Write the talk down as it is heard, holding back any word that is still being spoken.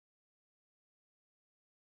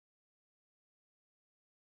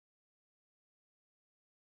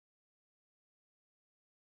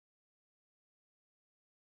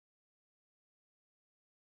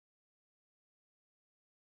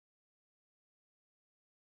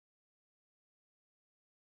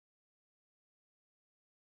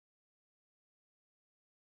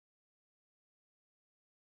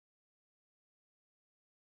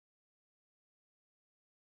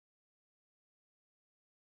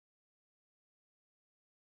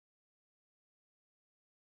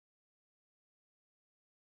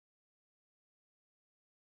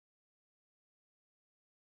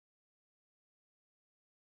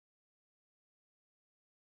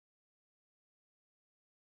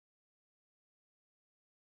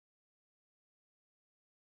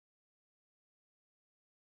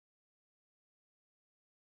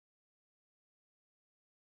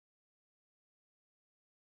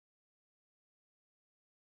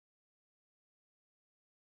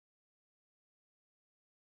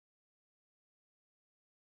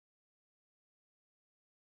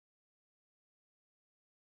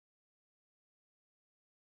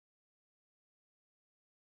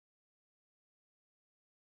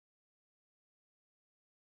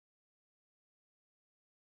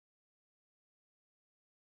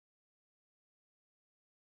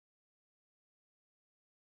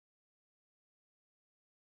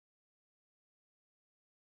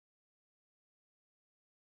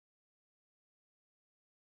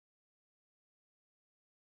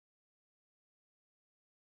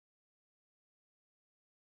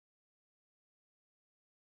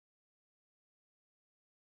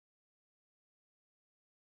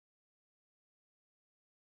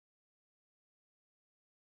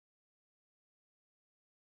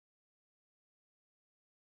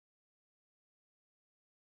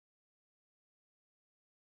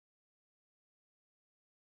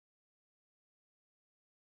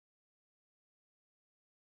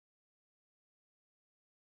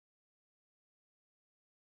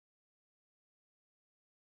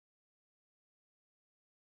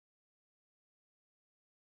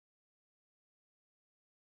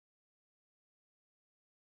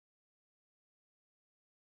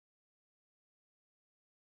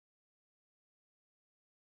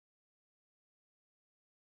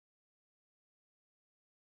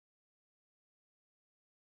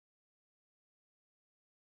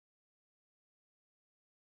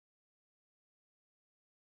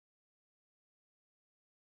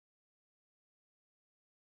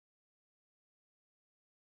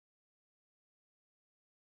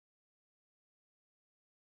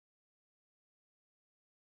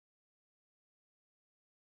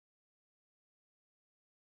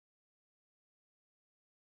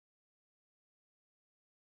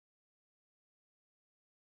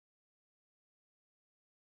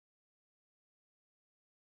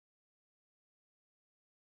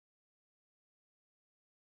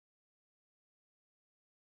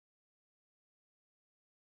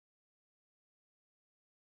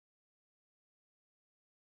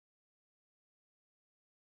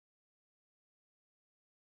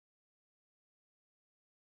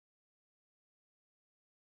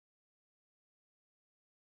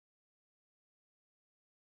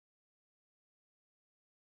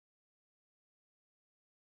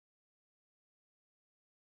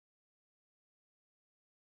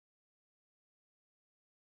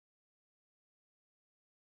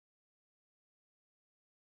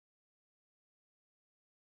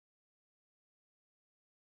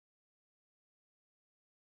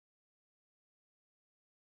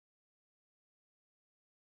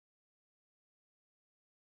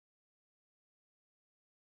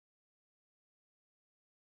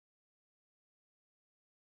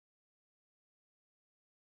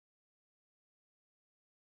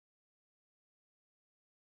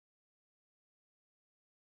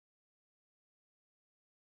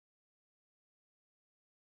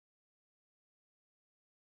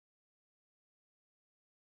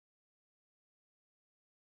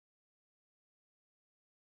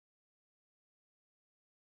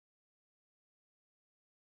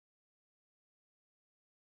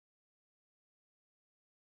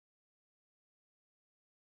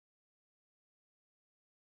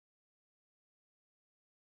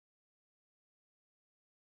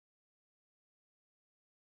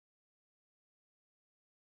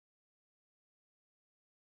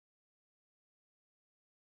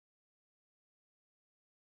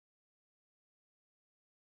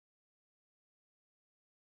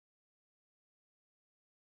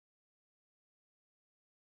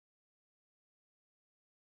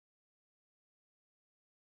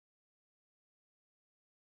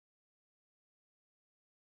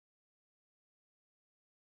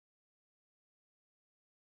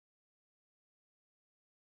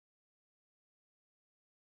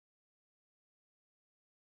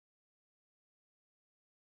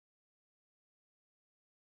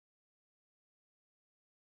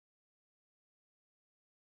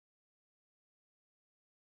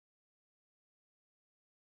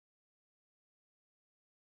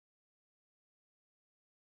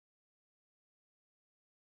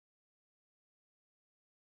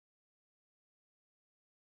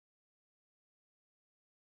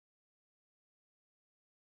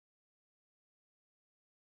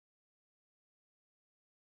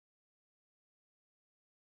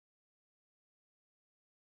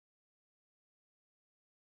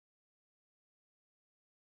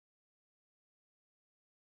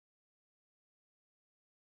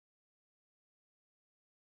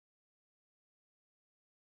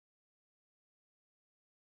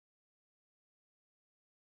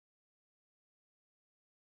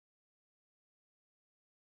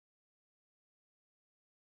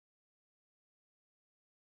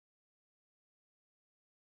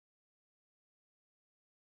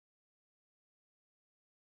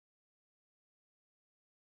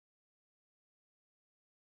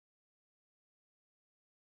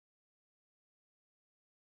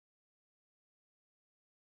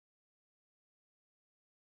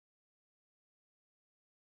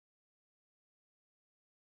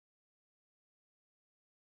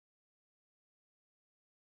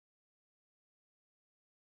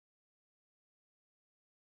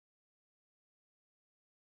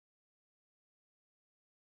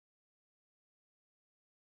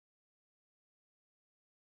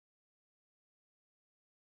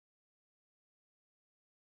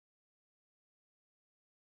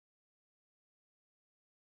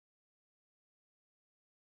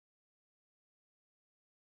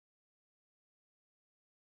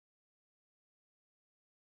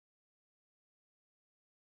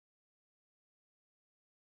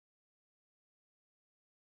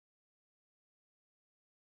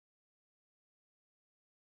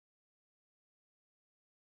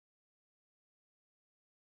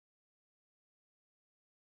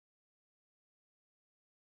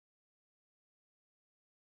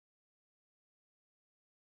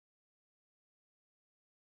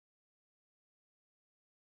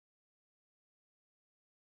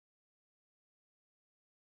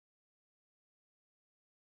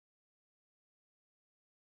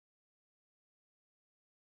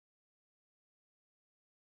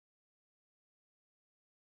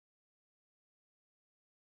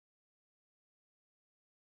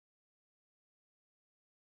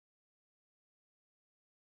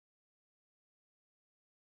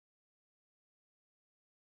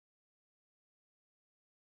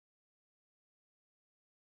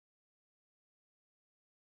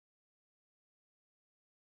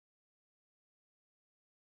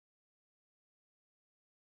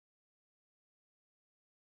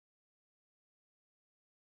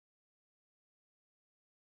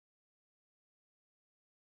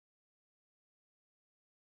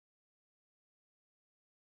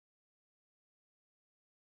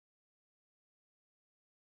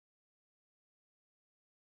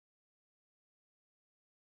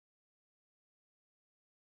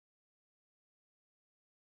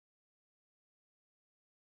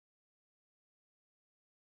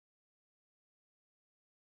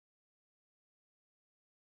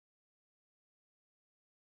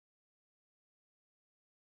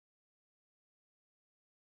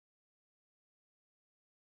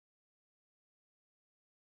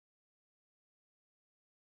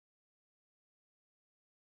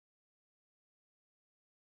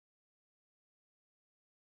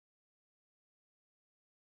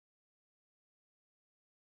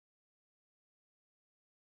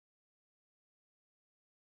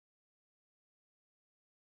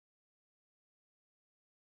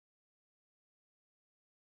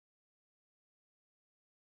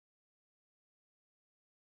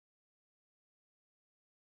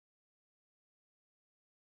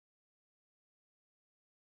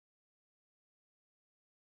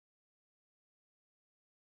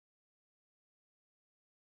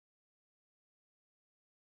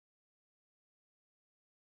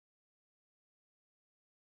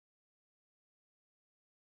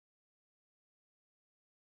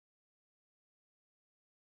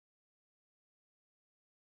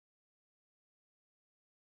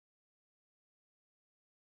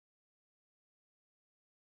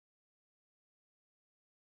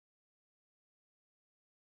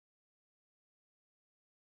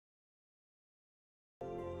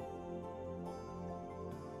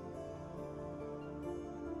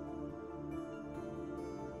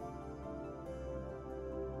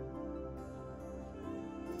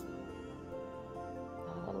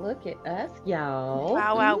Look at us, y'all.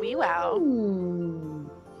 Wow, wow, wee, wow.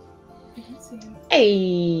 Ooh.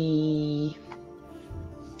 Hey.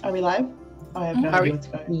 Are we live? Oh, I have no idea what's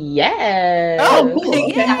going on. Yes. Oh, cool.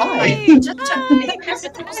 Okay, hi. Just a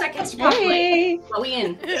couple seconds. Hey. Are we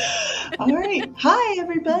in? All right. Hi,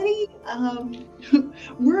 everybody.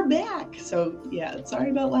 We're back. So, yeah, sorry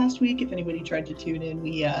about last week. If anybody tried to tune in,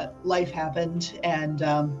 life happened, and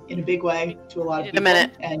in a big way to a lot of people.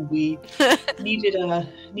 And we needed a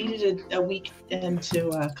weekend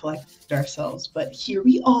to collect ourselves. But here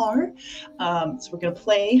we are. So we're gonna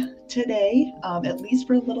play today, at least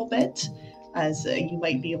for a little bit. As you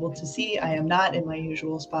might be able to see, I am not in my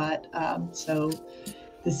usual spot, so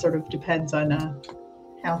this sort of depends on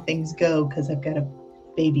how things go, because I've got a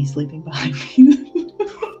baby sleeping behind me.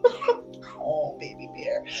 Oh, baby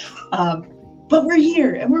bear. But we're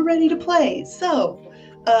here, and we're ready to play. So,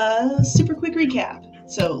 super quick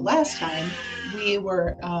recap. So, last time, we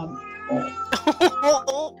were...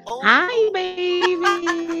 Hi, baby.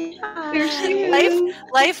 Hi. There she is.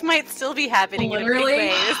 Life might still be happening Literally in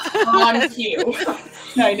ways. on cue.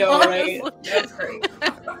 I know, right? That's great.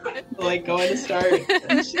 Like going to start,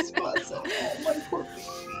 and she's awesome. Oh, my poor baby.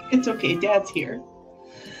 It's okay, Dad's here.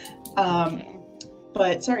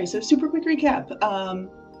 But sorry, so super quick recap.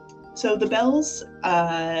 So the Bells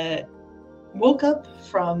woke up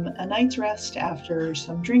from a night's rest after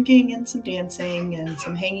some drinking and some dancing and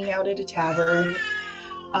some hanging out at a tavern.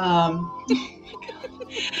 Poor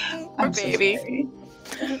baby.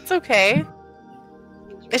 It's okay.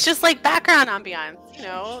 It's just like background ambiance, you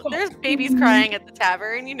know. There's babies crying at the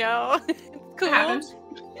tavern, you know. It's cool.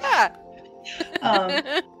 Yeah.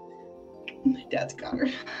 My dad's got her.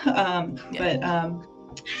 But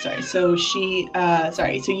sorry. So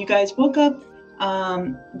so you guys woke up.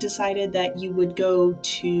 Decided that you would go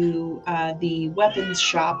to the weapons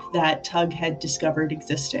shop that Tug had discovered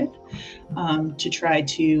existed, to try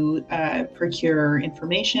to procure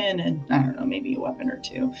information and, I don't know, maybe a weapon or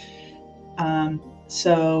two.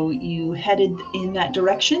 So you headed in that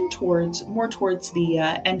direction more towards the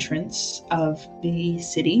entrance of the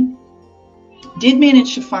city. Did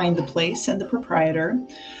manage to find the place and the proprietor,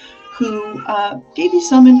 who gave you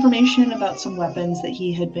some information about some weapons that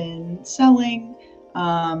he had been selling,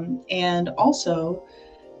 and also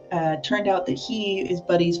turned out that he is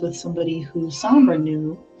buddies with somebody who Sambra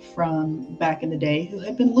knew from back in the day, who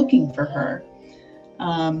had been looking for her.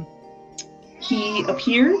 He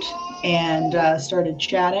appeared and started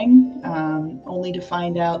chatting, only to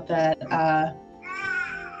find out that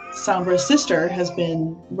Sambra's sister has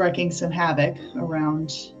been wreaking some havoc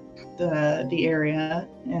around the area,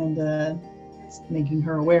 and making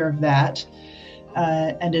her aware of that.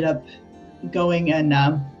 Ended up going and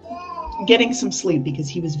getting some sleep because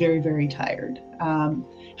he was very, very tired.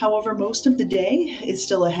 However, most of the day is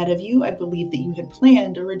still ahead of you. I believe that you had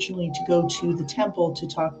planned originally to go to the temple to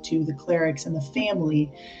talk to the clerics and the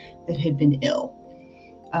family that had been ill.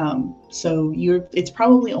 So it's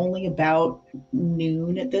probably only about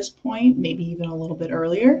noon at this point, maybe even a little bit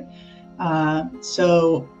earlier.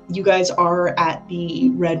 So you guys are at the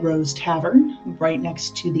Red Rose Tavern, right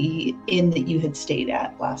next to the inn that you had stayed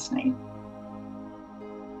at last night.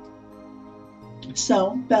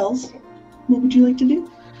 So, Bells, what would you like to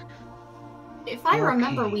do? If I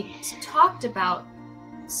remember, we talked about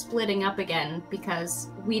splitting up again, because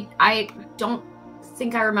I don't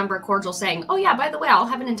think I remember Cordial saying, oh yeah, by the way, I'll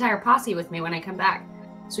have an entire posse with me when I come back.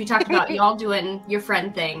 So we talked about y'all doing your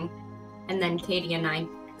friend thing, and then Katie and I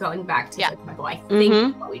going back to the temple. I think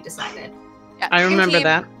that's what we decided. Yeah, I remember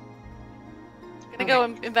that. Gonna go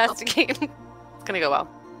investigate. It's gonna go well.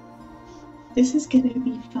 This is gonna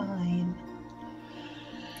be fine.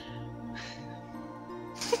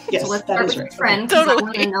 Yes, so let's that start is with right. your friend, because I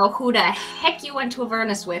want to know who the heck you went to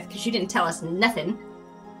Avernus with, because you didn't tell us nothing.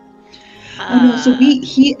 No, so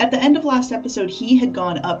he at the end of last episode, he had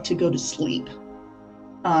gone up to go to sleep.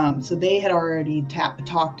 So they had already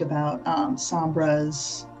talked about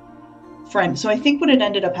Sambra's friend. So I think what had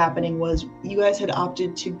ended up happening was you guys had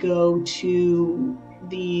opted to go to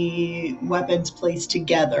the weapons place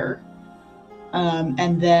together.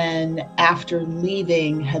 And then after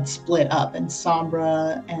leaving had split up, and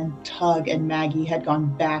Sambra and Tug and Maggie had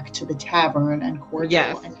gone back to the tavern, and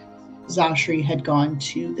Cordial and Zashri had gone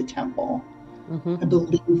to the temple. I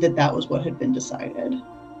believe that was what had been decided.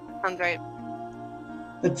 Sounds right.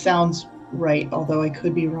 That sounds right, although I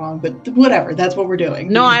could be wrong, but whatever, that's what we're doing.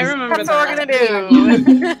 No, I remember that's what we're gonna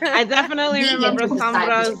do. I definitely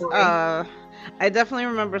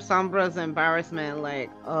remember Sambra's embarrassment, like,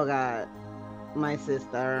 oh god, my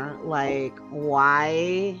sister, like,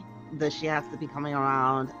 why does she have to be coming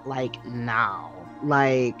around like now?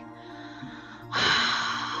 like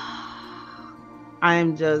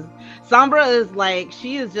Sambra is like,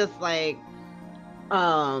 she is just like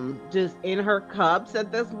just in her cups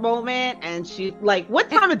at this moment, and she like, what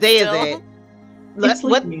time of day is it? It's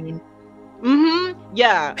like noon.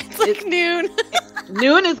 Yeah, It's like noon.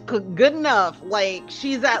 Noon is good enough. Like,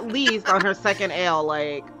 she's at least on her second ale.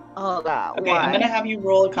 Like, oh god. Okay, why? I'm gonna have you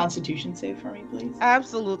roll a Constitution save for me, please.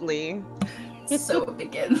 Absolutely. So it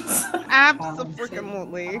begins.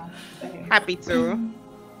 Absolutely. Happy to.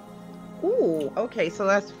 Ooh, okay, so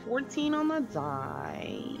that's 14 on the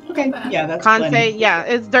die. Okay, yeah, that's Conte, plenty. yeah,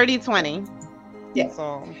 it's dirty 20. Yeah.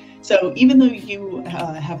 So even though you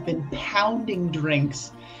have been pounding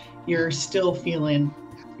drinks, you're still feeling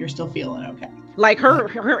okay. like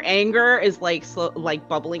her anger is like like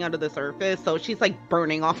bubbling under the surface, so she's like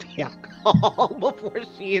burning off the alcohol before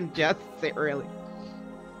she ingests it, really.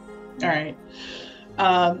 All right.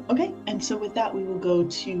 Okay, and so with that, we will go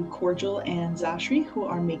to Cordial and Zashri, who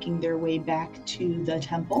are making their way back to the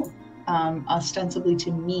temple, ostensibly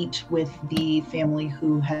to meet with the family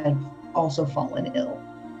who had also fallen ill.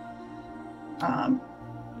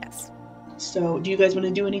 Yes. So, do you guys want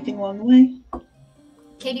to do anything along the way?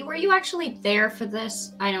 Katie, were you actually there for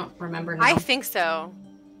this? I don't remember now. I think so.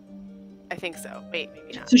 Wait,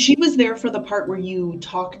 maybe not. So she was there for the part where you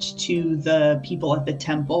talked to the people at the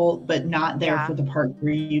temple, but not there for the part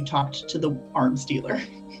where you talked to the arms dealer.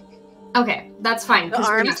 Okay, that's fine. The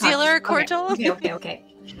arms dealer, Cordial? Okay.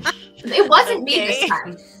 It wasn't me this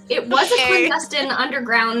time. It was a clandestine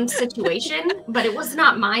underground situation, but it was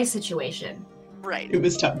not my situation. Right. It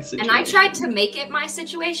was Tug's situation. And I tried to make it my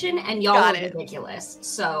situation, and y'all were ridiculous.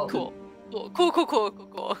 So Cool.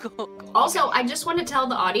 Also, I just want to tell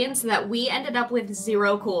the audience that we ended up with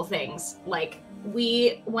 0 cool things. Like,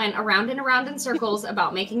 we went around and around in circles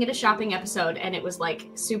about making it a shopping episode, and it was like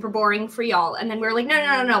super boring for y'all. And then we were like,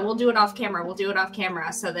 no, we'll do it off camera. We'll do it off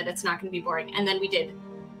camera so that it's not going to be boring. And then we did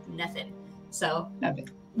nothing. So nothing.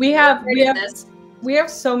 We have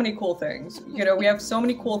so many cool things. You know, we have so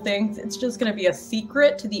many cool things. It's just going to be a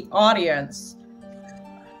secret to the audience.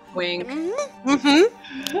 Wink. Mm-hmm.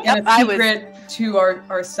 And a secret to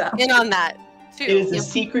ourselves. In on that, too. It is a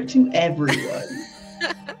secret to everyone.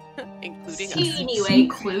 Including us. Anyway,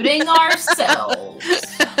 including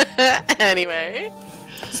ourselves. Anyway.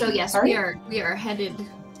 So yes, we are headed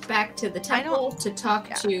back to the temple to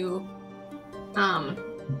talk to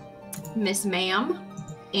Miss Ma'am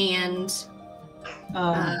and so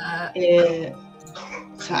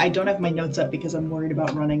I don't have my notes up because I'm worried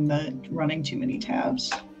about running too many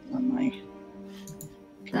tabs on my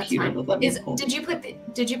computer. But did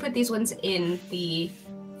you put these ones in the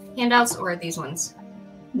handouts or these ones?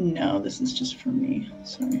 No, this is just for me.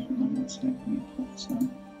 Sorry, hold on one second. Let me pull this up.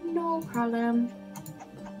 No problem.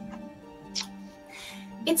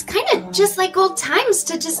 It's kind of just like old times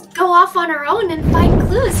to just go off on our own and find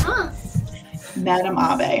clues, huh? Madame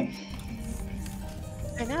Abe.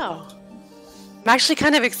 I know. I'm actually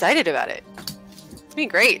kind of excited about it. It's been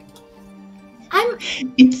great.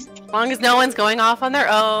 As long as no one's going off on their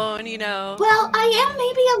own, you know. Well, I am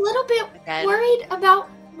maybe a little bit worried about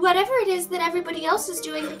whatever it is that everybody else is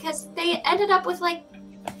doing, because they ended up with like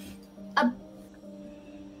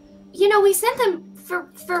we sent them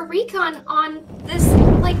for recon on this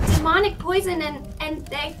like demonic poison and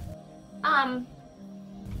they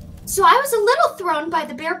so I was a little thrown by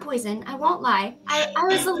the bear poison, I won't lie. I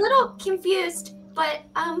was a little confused, but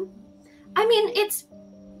I mean it's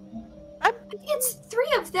 3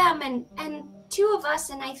 of them and 2 of us,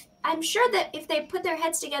 and I'm sure that if they put their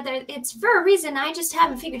heads together, it's for a reason. I just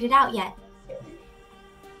haven't figured it out yet.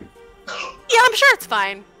 Yeah, I'm sure it's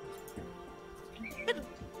fine.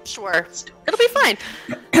 Sure. It'll be fine.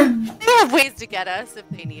 They have ways to get us if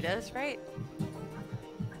they need us, right?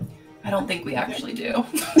 I don't think we actually do.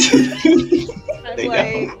 It's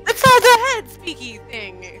all the head speaky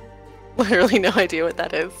thing. Literally no idea what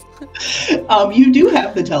that is. You do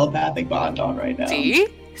have the telepathic bond on right now. See?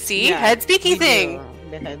 Yeah, head speaky thing.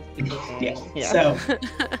 The head speaky thing. Yeah. So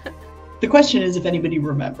the question is if anybody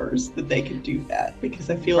remembers that they can do that, because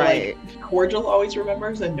I feel like Cordial always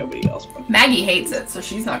remembers and nobody else remembers. Maggie hates it, so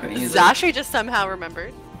she's not going to use it. Zashri just somehow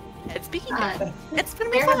remembered. Head speaky thing. It's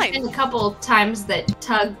going to be fine. There have been a couple times that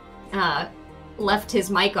Tug left his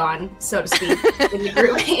mic on, so to speak,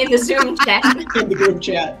 in the Zoom chat. In the group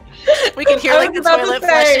chat. We can hear like the toilet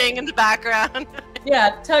flushing in the background.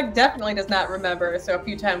 Yeah, Tug definitely does not remember, so a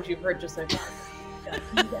few times you've heard just like,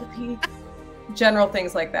 you gotta pee. General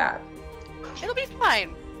things like that. It'll be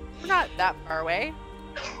fine. We're not that far away.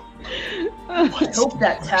 I hope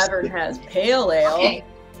that tavern has pale ale. Okay.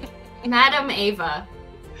 Madame Ava,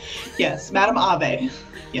 Yes, Madame Ave.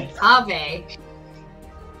 Yes. Ave.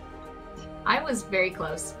 I was very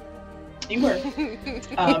close. You were.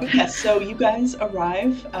 Yes, so you guys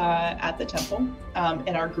arrive at the temple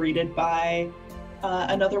and are greeted by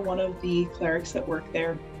another one of the clerics that work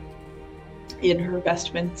there in her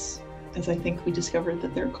vestments, as I think we discovered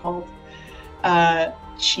that they're called.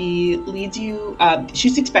 She leads you,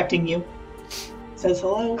 she's expecting you, says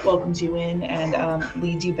hello, welcomes you in, and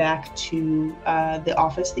leads you back to the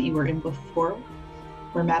office that you were in before,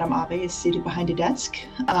 where Madame Ave is seated behind a desk.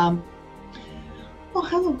 Oh,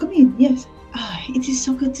 hello, come in, yes. It is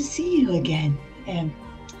so good to see you again.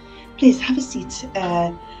 Please, have a seat.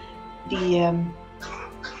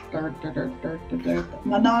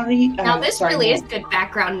 Manari... now, this really is good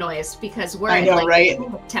background noise, because we're in, like, right?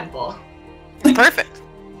 Temple. Perfect.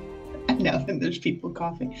 I know, and there's people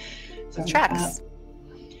coughing. So, Tracks.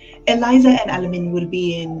 Eliza and Alamin will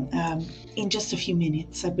be in just a few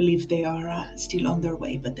minutes. I believe they are still on their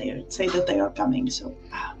way, but they say that they are coming, so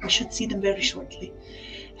we should see them very shortly.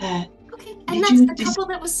 Okay, and that's the couple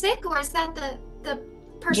that was sick, or is that the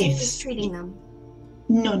person who's treating them?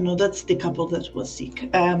 No, that's the couple that was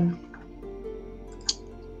sick.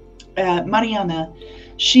 Mariana,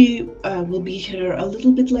 she will be here a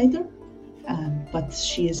little bit later, but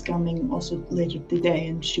she is coming also later today,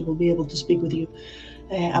 and she will be able to speak with you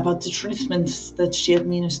about the treatments that she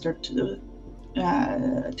administered to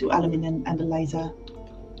Alamin and Eliza.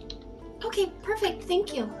 Okay, perfect.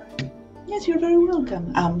 Thank you. Yes, you're very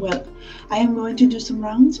welcome. Well, I am going to do some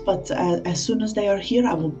rounds, but as soon as they are here,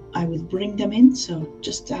 I will bring them in. So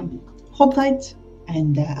just hold tight,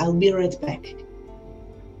 and I'll be right back.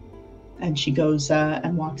 And she goes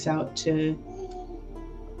and walks out to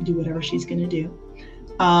do whatever she's going to do.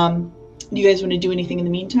 Do you guys want to do anything in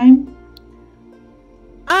the meantime?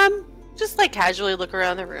 Just like casually look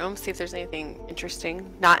around the room, see if there's anything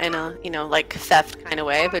interesting. Not in a, like theft kind of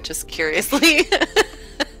way, but just curiously.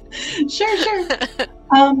 Sure.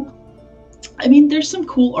 I mean, there's some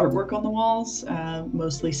cool artwork on the walls,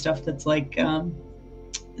 mostly stuff that's like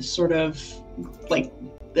sort of like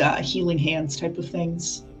healing hands type of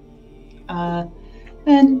things. And,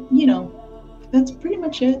 that's pretty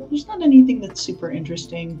much it. There's not anything that's super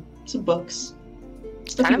interesting. Some books.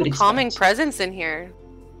 Stuff kind of a calming presence in here,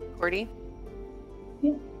 Cordy.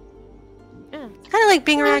 Yeah. Kind of like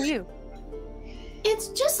being around you. It's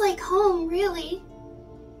just like home, really.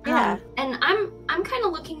 Yeah. And I'm kind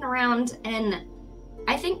of looking around, and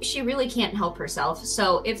I think she really can't help herself.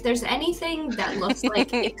 So if there's anything that looks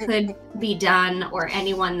like it could be done, or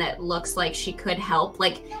anyone that looks like she could help,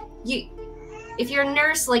 like if you're a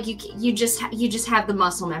nurse, like you just have the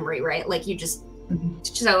muscle memory, right? Like you just. Mm-hmm.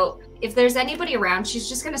 So if there's anybody around, she's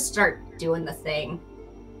just gonna start doing the thing.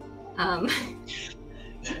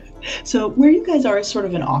 So where you guys are is sort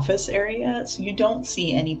of an office area, so you don't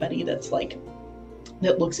see anybody that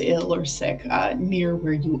looks ill or sick near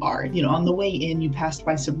where you are. On the way in, you passed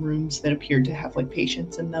by some rooms that appeared to have like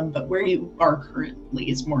patients in them, but where you are currently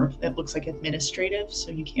is more of, it looks like administrative, so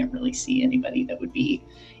you can't really see anybody that would be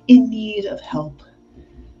in need of help.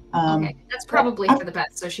 Okay, that's probably for the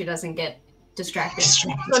best, so she doesn't get distracted.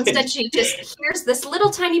 So instead, she just hears this little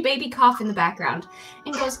tiny baby cough in the background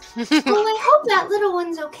and goes, "Well, I hope that little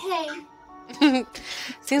one's okay."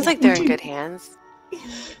 Seems like they're in good hands.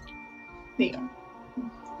 They are.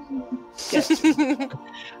 Yes.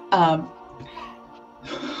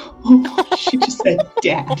 She just said,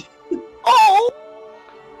 "Dad." Oh.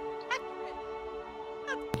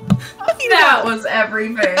 That was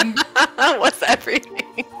everything. That was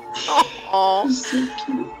everything. Oh, so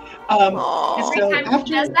cute. Every time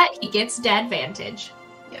he does that, he gets dadvantage.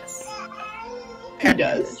 Yes. He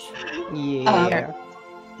does. Yeah.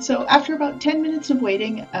 So after about 10 minutes of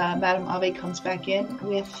waiting, Madame Ave comes back in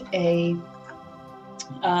with a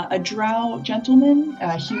drow gentleman,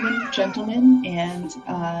 a human gentleman, and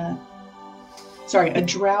a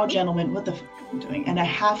drow gentleman. What the fuck am I doing? And a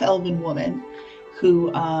half-elven woman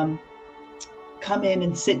who come in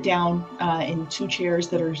and sit down in two chairs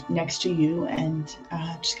that are next to you and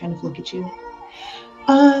just kind of look at you.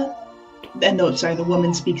 The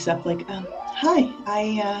woman speaks up like, "Hi,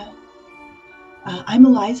 I'm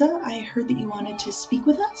Eliza. I heard that you wanted to speak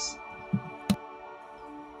with us."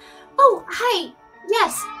 Oh, hi.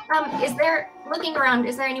 Yes. Is there, looking around,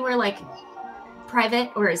 is there anywhere like private,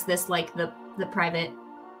 or is this like the private,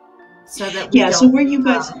 so that we don't, so where you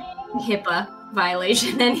guys HIPAA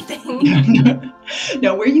violation anything?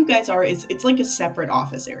 No, where you guys are is it's like a separate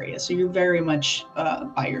office area, so you're very much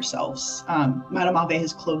by yourselves. Madame Ave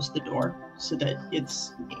has closed the door so that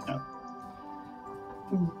it's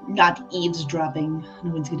not eavesdropping.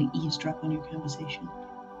 No one's going to eavesdrop on your conversation.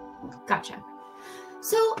 Gotcha.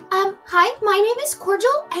 So, hi, my name is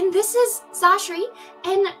Cordial, and this is Zashri,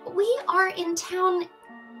 and we are in town,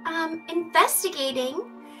 investigating,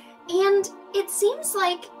 and it seems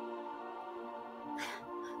like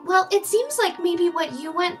maybe what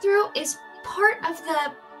you went through is part of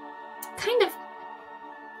the kind of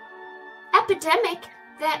epidemic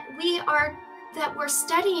that we're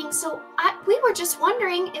studying. So we were just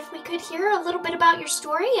wondering if we could hear a little bit about your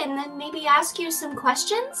story and then maybe ask you some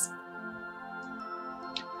questions.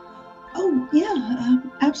 Oh, yeah,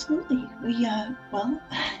 absolutely. Well,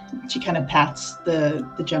 she kind of pats the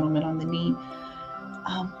gentleman on the knee.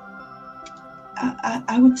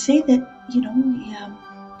 I would say that, we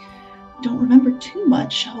don't remember too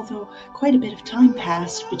much, although quite a bit of time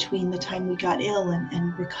passed between the time we got ill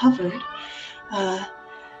and recovered.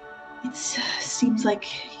 It seems like,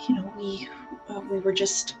 we were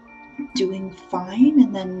just doing fine,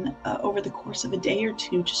 and then over the course of a day or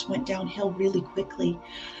two just went downhill really quickly.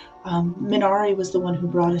 Minari was the one who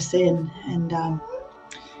brought us in, and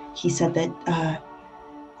he said that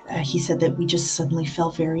we just suddenly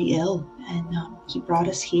fell very ill, and he brought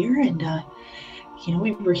us here, and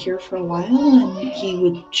we were here for a while, and he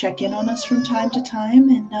would check in on us from time to time,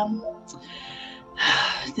 and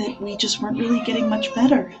that we just weren't really getting much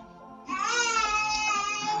better.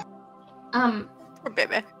 Poor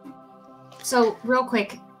baby. So real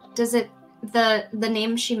quick, does it the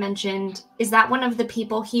name she mentioned, is that one of the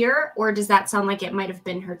people here, or does that sound like it might have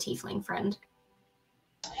been her tiefling friend?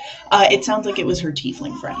 It sounds like it was her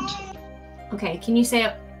tiefling friend. Okay, can you say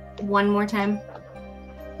it one more time?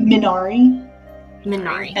 Minari.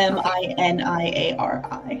 Minari.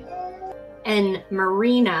 Miniari. And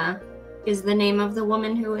Marina is the name of the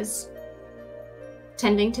woman who is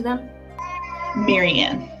tending to them?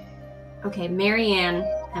 Marianne. Okay, Marianne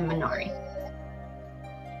and Minari.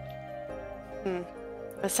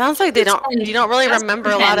 It sounds like you don't really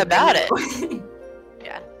remember a lot about it.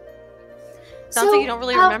 Yeah. Sounds like you don't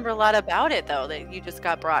really remember a lot about it, though, that you just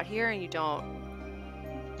got brought here and you don't.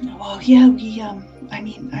 Well, yeah,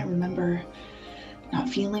 I remember not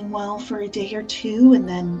feeling well for a day or two, and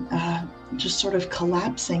then just sort of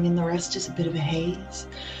collapsing, and the rest is a bit of a haze.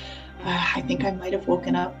 I think I might have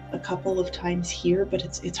woken up a couple of times here, but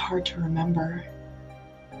it's hard to remember.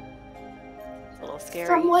 It's a little scary.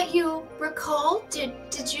 From what you recall,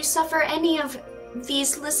 did you suffer any of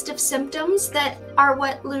these list of symptoms that are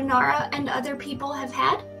what Lunara and other people have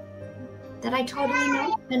had? That I totally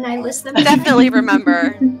know, and I list them. I definitely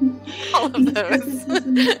remember all of those.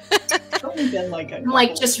 It's only been like I'm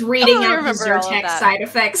like just reading out the Zyrtec side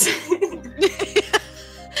effects.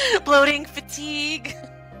 Bloating, fatigue,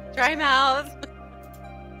 dry mouth.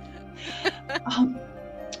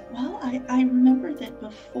 Well, I remember that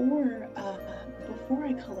before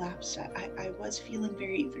I collapsed, I was feeling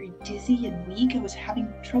very, very dizzy and weak. I was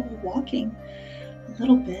having trouble walking a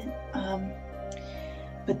little bit.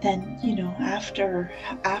 But then, after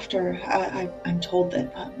I'm told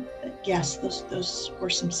that yes, those were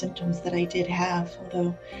some symptoms that I did have.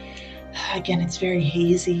 Although, again, it's very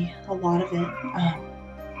hazy. A lot of it.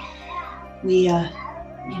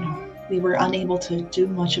 We were unable to do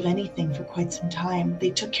much of anything for quite some time.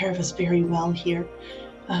 They took care of us very well here.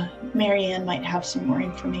 Marianne might have some more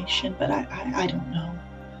information, but I don't know.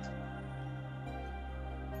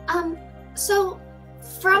 So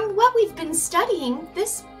from what we've been studying,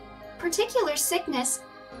 this particular sickness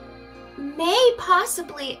may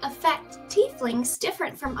possibly affect tieflings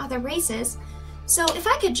different from other races. So if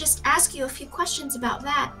I could just ask you a few questions about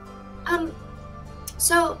that.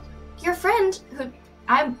 So your friend, who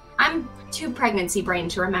I'm too pregnancy brain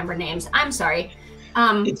to remember names. I'm sorry.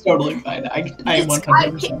 It's totally fine. I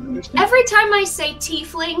 100% understand. Every time I say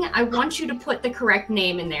tiefling, I want you to put the correct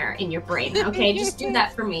name in there in your brain. Okay, just do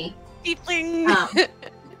that for me. Tiefling.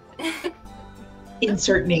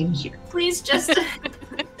 Insert name here. Please just.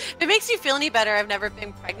 If it makes you feel any better, I've never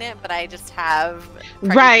been pregnant, but I just have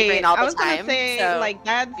right brain all the I was time. Gonna say, so, like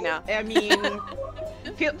that's. I mean,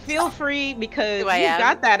 feel free because you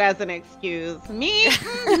got that as an excuse. Me,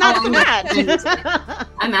 not too much.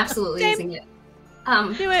 I'm absolutely using it.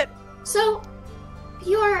 Do it. So,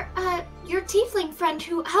 your tiefling friend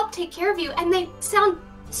who helped take care of you, and they sound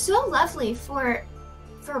so lovely for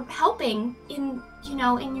helping in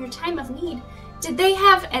in your time of need. Did they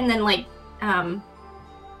have, and then like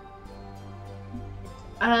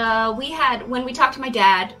we had, when we talked to my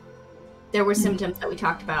dad, there were symptoms that we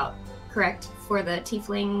talked about, correct, for the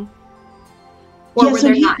tiefling, or were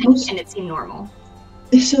there not any, and it seemed normal?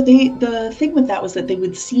 So the thing with that was that they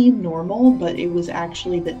would seem normal, but it was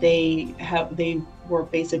actually that they were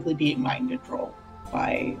basically being mind controlled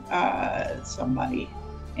by somebody.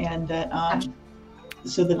 and that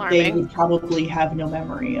so that Alarming. they would probably have no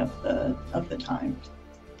memory of the time.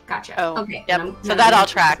 Gotcha. Oh, Okay. yep. So that all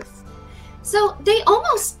tracks. So they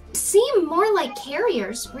almost seem more like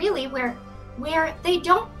carriers, really, where they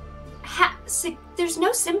don't have, there's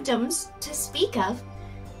no symptoms to speak of.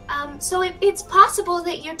 So it's possible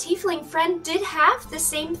that your tiefling friend did have the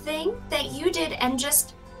same thing that you did, and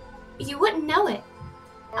just you wouldn't know it.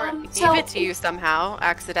 Or he gave it to you somehow,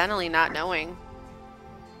 accidentally, not knowing.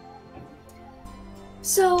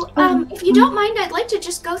 So, if you don't mind, I'd like to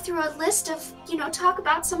just go through a list of, talk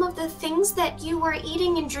about some of the things that you were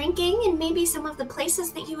eating and drinking, and maybe some of the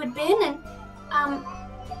places that you had been,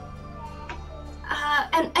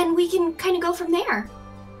 and we can kind of go from there.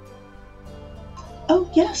 Oh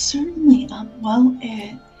yes, certainly.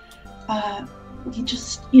 We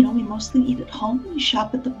just, we mostly eat at home. We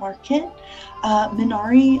shop at the market.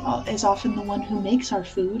 Minari is often the one who makes our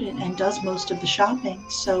food and does most of the shopping.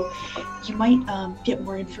 So you might get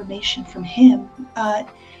more information from him.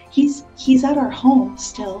 He's at our home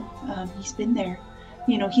still. He's been there.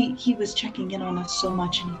 He was checking in on us so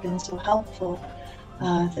much, and he's been so helpful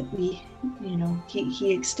that we,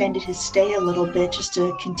 he extended his stay a little bit just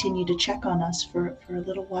to continue to check on us for a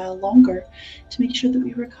little while longer to make sure that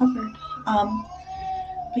we recovered.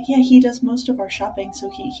 But yeah, he does most of our shopping, so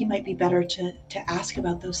he might be better to ask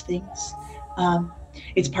about those things.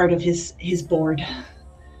 It's part of his board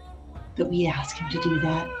that we ask him to do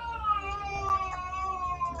that.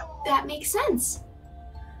 That makes sense.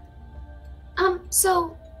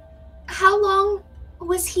 So how long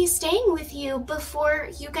was he staying with you before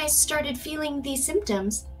you guys started feeling these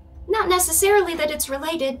symptoms? Not necessarily that it's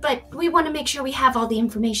related, but we want to make sure we have all the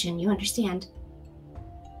information, you understand?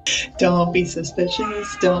 Don't be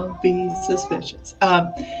suspicious. Don't be suspicious.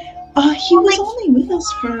 He was only with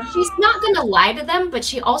us for... She's not going to lie to them, but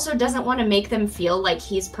she also doesn't want to make them feel like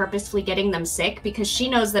he's purposefully getting them sick, because she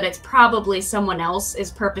knows that it's probably someone else is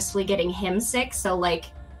purposefully getting him sick, so,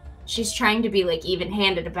 she's trying to be,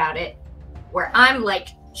 even-handed about it, where I'm like,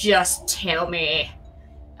 just tell me.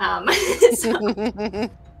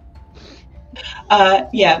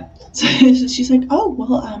 Yeah. So she's like, oh,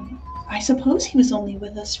 well, I suppose he was only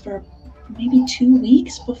with us for maybe 2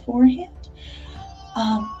 weeks beforehand.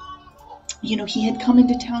 He had come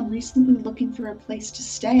into town recently looking for a place to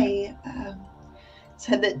stay.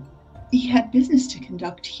 Said that he had business to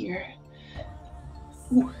conduct here.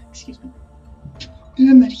 Ooh, excuse me.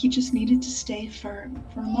 And that he just needed to stay for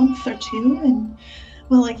a month or two. And,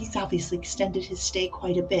 he's obviously extended his stay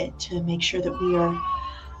quite a bit to make sure that we are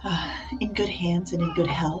in good hands and in good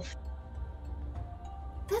health.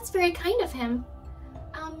 That's very kind of him.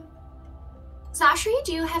 Zashri,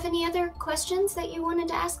 do you have any other questions that you wanted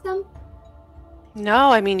to ask them?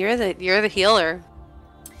 No, I mean, you're the healer.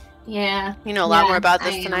 Yeah. You know a lot more about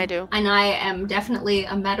this than I do. And I am definitely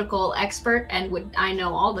a medical expert, and I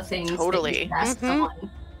know all the things totally. that you ask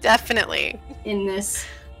someone Definitely. in this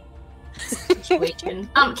situation.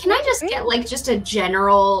 Can I just get just a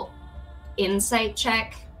general insight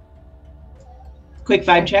check? Quick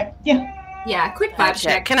vibe check? Yeah. Yeah, quick vibe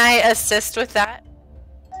check. Can I assist with that?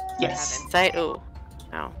 Yes. Have insight? Oh,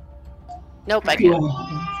 no. Nope, I can't.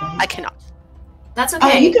 I cannot. That's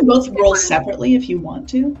okay. You can both roll separately if you want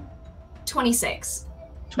to. 26.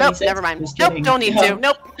 26? Nope, never mind. Nope, don't need to.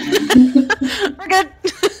 Nope. We're good.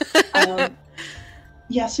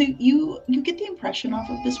 Yeah, so you get the impression off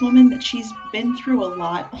of this woman that she's been through a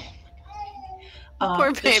lot.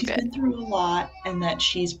 Poor baby. She's been through a lot, and that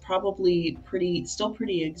she's probably still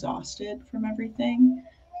pretty exhausted from everything.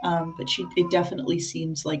 But it definitely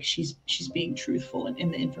seems like she's being truthful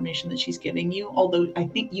in the information that she's giving you. Although I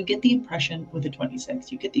think you get the impression with the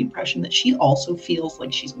 26, you get the impression that she also feels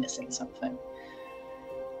like she's missing something.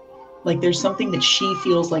 Like there's something that she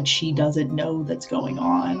feels like she doesn't know that's going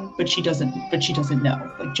on, but she doesn't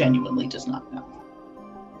know. Like genuinely does not know.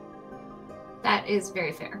 That is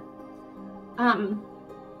very fair.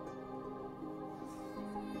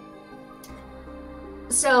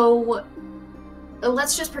 So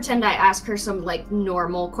let's just pretend I ask her some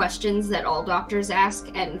normal questions that all doctors ask,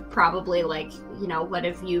 and probably what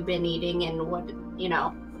have you been eating, and what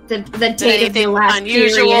the date of the last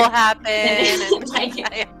unusual period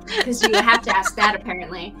happen, because you have to ask that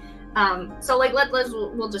apparently. So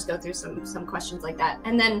we'll just go through some questions like that,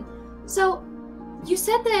 and then so you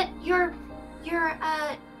said that your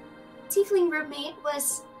tiefling roommate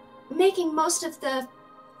was making most of the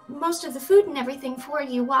food and everything for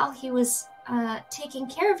you while he was taking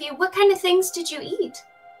care of you. What kind of things did you eat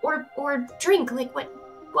or drink?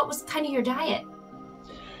 What was kind of your diet?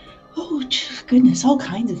 Oh goodness, all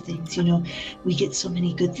kinds of things. You know, we get so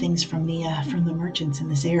many good things from the merchants in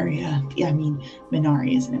this area. Yeah, I mean,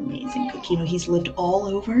 Minari is an amazing cook. You know, he's lived all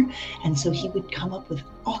over, and so he would come up with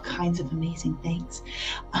all kinds of amazing things.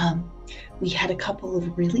 We had a couple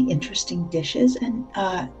of really interesting dishes, and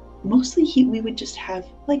mostly we would just have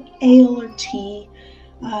like ale or tea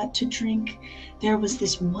to drink. There was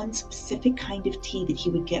this one specific kind of tea that he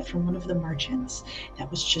would get from one of the merchants that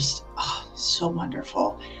was just so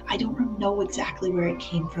wonderful. I don't know exactly where it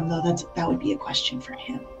came from, though. That would be a question for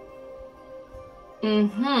him.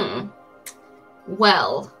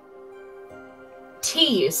 Well,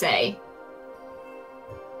 tea, you say?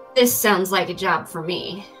 This sounds like a job for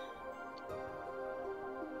me.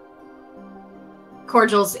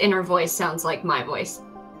 Cordial's inner voice sounds like my voice.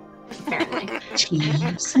 Apparently.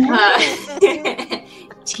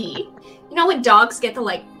 Tea. You know when dogs get the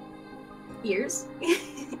like ears?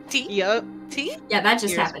 Tea? Yep. Tea? Yeah, that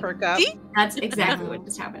just Ears happened. perk up. Tea? That's exactly what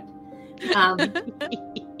just happened.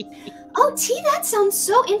 Oh, tea, that sounds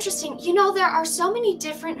so interesting. You know, there are so many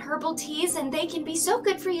different herbal teas and they can be so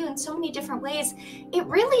good for you in so many different ways. It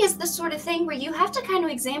really is the sort of thing where you have to kind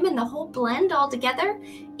of examine the whole blend all together.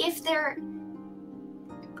 If they're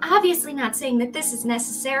obviously not saying that this is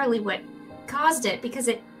necessarily what caused it, because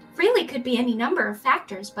it really could be any number of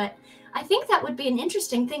factors, but I think that would be an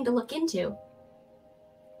interesting thing to look into.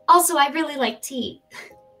 Also, I really like tea.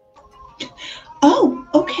 Oh,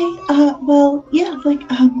 okay. Well, yeah,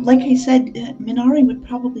 like I said, Minari would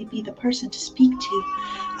probably be the person to speak to.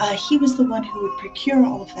 He was the one who would procure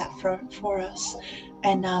all of that for us.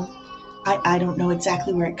 And I don't know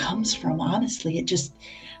exactly where it comes from, honestly. It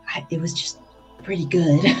was just pretty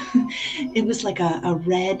good. It was like a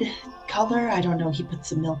red color. I don't know. He put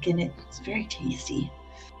some milk in it. It's very tasty.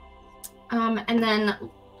 And then,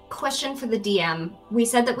 question for the DM. We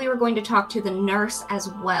said that we were going to talk to the nurse as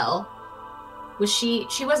well. Was she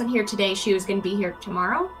wasn't here today. She was going to be here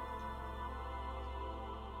tomorrow?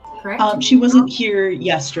 Correct? She wasn't here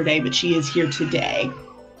yesterday, but she is here today.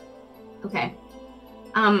 Okay.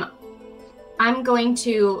 I'm going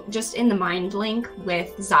to, just in the mind link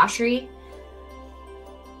with Zashri,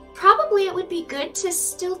 probably it would be good to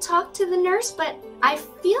still talk to the nurse, but I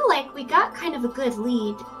feel like we got kind of a good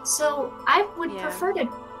lead, so I would prefer to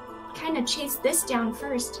kind of chase this down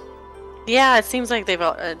first. Yeah, it seems like they've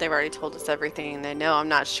already told us everything they know. I'm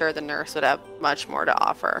not sure the nurse would have much more to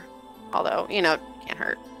offer, although, you know, it can't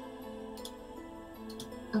hurt.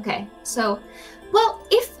 Okay, so, well,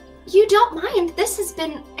 if you don't mind, this has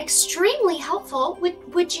been extremely helpful.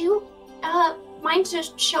 Would you mind to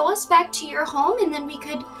show us back to your home, and then we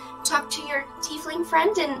could talk to your tiefling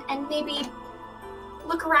friend and maybe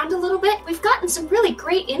look around a little bit? We've gotten some really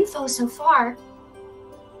great info so far.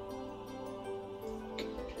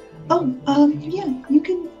 Oh, yeah, you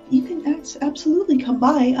can absolutely come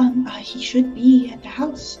by. He should be at the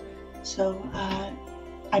house. So,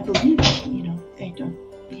 I believe, you know,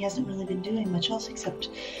 he hasn't really been doing much else except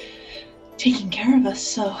taking care of us.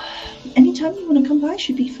 So, anytime you want to come by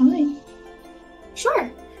should be fine. Sure.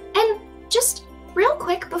 And just real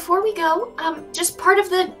quick before we go, just part of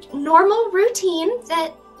the normal routine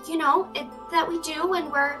that, you know, that we do when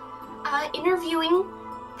we're interviewing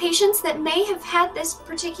patients that may have had this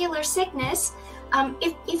particular sickness,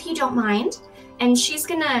 if you don't mind. And she's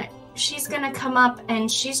gonna come up and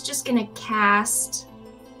she's just gonna cast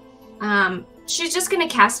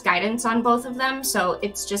guidance on both of them, so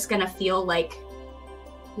it's just gonna feel like,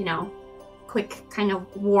 you know, quick, kind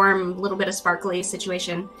of warm, little bit of sparkly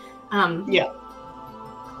situation. Yeah.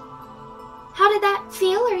 How did that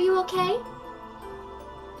feel? Are you okay?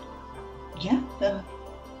 Yeah,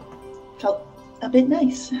 felt a bit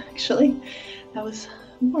nice, actually. That was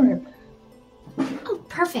warm. Oh,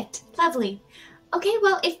 perfect. Lovely. Okay,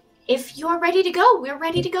 well, if you're ready to go, we're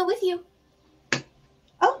ready to go with you.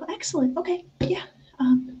 Oh, excellent. Okay, yeah.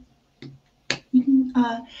 You can,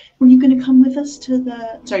 were you going to come with us to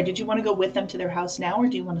the... Sorry, did you want to go with them to their house now, or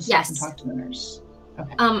do you want to stop and talk to the nurse?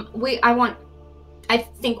 Okay. I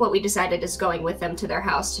think what we decided is going with them to their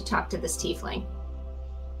house to talk to this tiefling.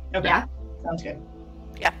 Okay. Yeah? Sounds good.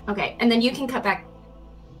 Yeah. Okay, and then you can cut back.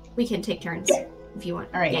 We can take turns if you want.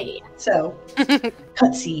 All right. Yeah. So,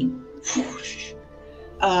 cutscene.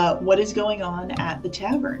 What is going on at the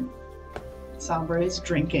tavern? Sambra is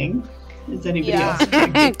drinking. Is anybody else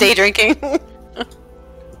drinking? Day drinking.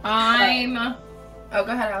 Oh,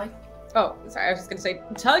 go ahead, Allie. Oh, sorry, I was just gonna say,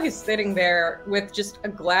 Tug is sitting there with just a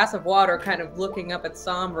glass of water, kind of looking up at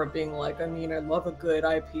Sambra, being like, I mean, I love a good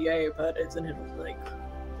IPA, but isn't it, like,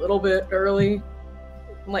 a little bit early?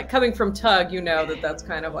 Like, coming from Tug, you know that's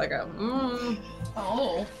kind of like a,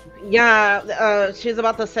 Oh. Yeah, she's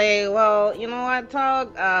about to say, well, you know what,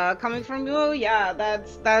 Tug, coming from you, yeah,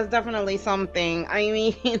 that's definitely something. I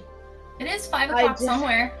mean, It is 5 o'clock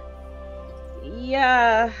somewhere.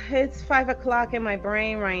 Yeah, it's 5 o'clock in my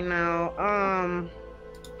brain right now.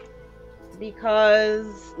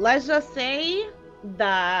 Because let's just say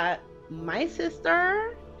that my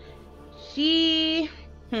sister, she,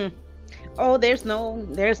 oh, there's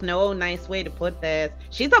no nice way to put this.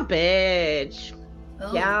 She's a bitch.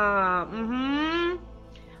 Oh. Yeah.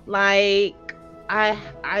 Like,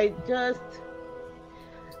 I just,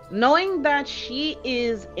 knowing that she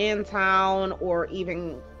is in town or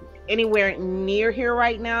even anywhere near here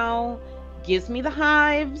right now gives me the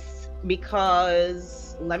hives,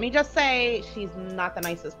 because let me just say, she's not the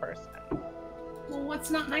nicest person. Well, what's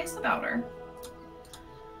not nice about her?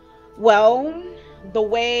 Well, the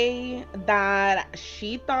way that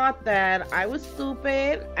she thought that I was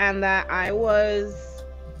stupid and that I was,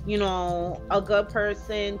 you know, a good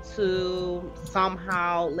person to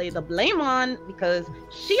somehow lay the blame on, because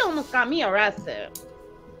she almost got me arrested.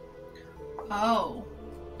 Oh.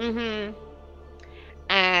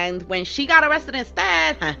 And when she got arrested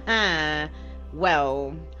instead,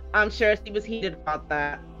 well, I'm sure she was heated about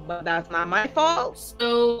that, but that's not my fault.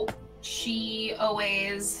 So she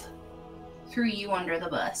always threw you under the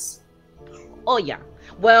bus. Oh yeah.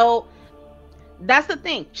 Well, that's the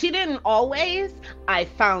thing. She didn't always. I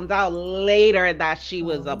found out later that she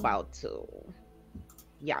was about to.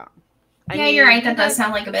 Yeah. I mean, you're right. That does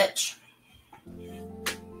sound like a bitch.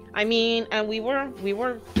 I mean, and we were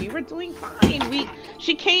doing fine.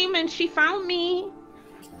 She came and she found me,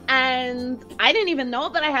 and I didn't even know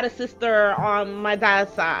that I had a sister on my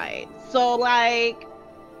dad's side. So like,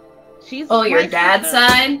 she's your dad's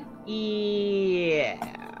side? Yeah.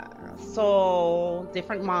 So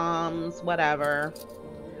different moms, whatever.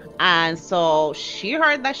 And so she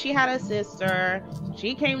heard that she had a sister.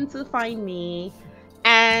 She came to find me,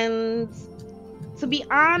 and to be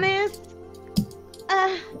honest,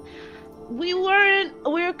 we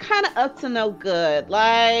were kind of up to no good.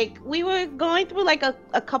 Like, we were going through like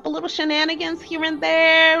a couple little shenanigans here and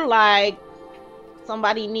there. Like,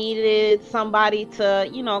 somebody needed somebody to,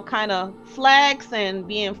 you know, kind of flex and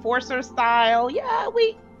be enforcer style. Yeah,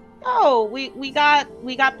 we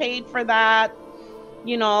got paid for that.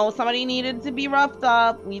 You know, somebody needed to be roughed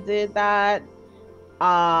up. We did that.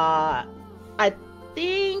 I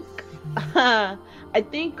think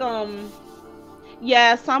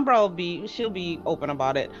yeah, Sambra she'll be open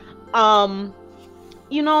about it.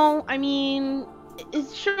 You know, I mean,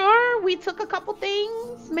 sure, we took a couple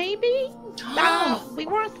things, maybe, that we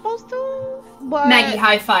weren't supposed to, but... Maggie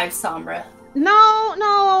high five Sambra. No,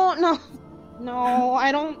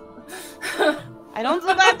 I don't do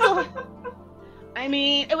that to... I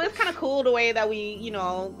mean, it was kind of cool the way that we, you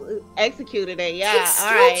know, executed it. Yeah, it's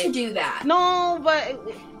all right. to do that. No, but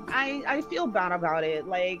I feel bad about it.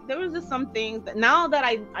 Like, there was just some things that now that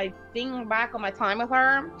I think back on my time with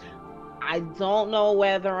her, I don't know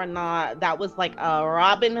whether or not that was like a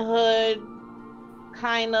Robin Hood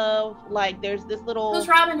kind of, like, there's this little... Who's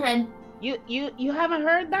Robin Hood? You haven't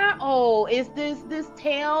heard that? Oh, is this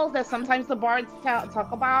tales that sometimes the bards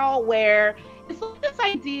talk about, where it's like this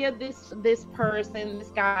idea, this person, this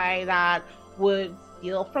guy that would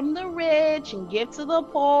steal from the rich and give to the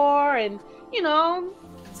poor, and, you know,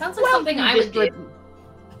 sounds like something I would do.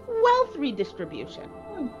 Wealth redistribution,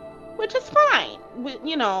 which is fine,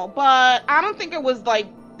 you know, but I don't think it was like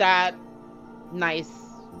that nice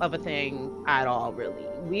of a thing at all, really.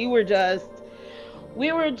 We were just,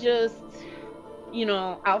 you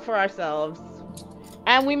know, out for ourselves,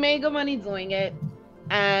 and we made good money doing it.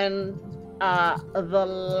 And the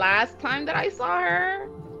last time that I saw her,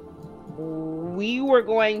 we were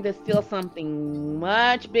going to steal something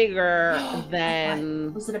much bigger than...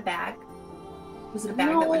 What? Was it a bag? Was it a bag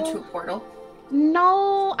that went to a portal?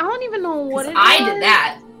 No, I don't even know what it was. I did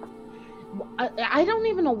that. I don't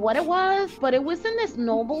even know what it was, but it was in this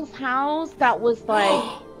noble's house that was like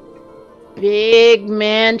big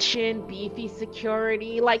mansion, beefy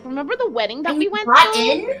security. Like, remember the wedding that we went to?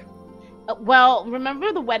 In? Well,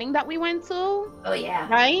 remember the wedding that we went to? Oh, yeah.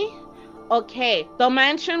 Right? Okay, the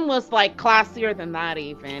mansion was like classier than that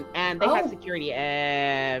even, and they had security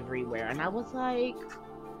everywhere. And I was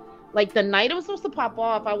like the night it was supposed to pop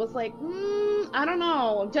off, I was like, I don't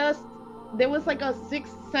know. Just, there was like a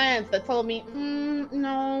sixth sense that told me,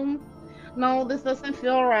 no, this doesn't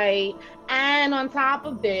feel right. And on top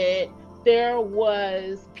of it, there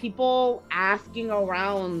was people asking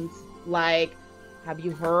around, like, have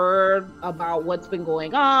you heard about what's been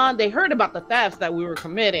going on? They heard about the thefts that we were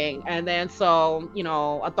committing. And then so, you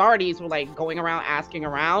know, authorities were like going around asking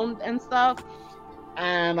around and stuff.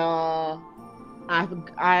 And I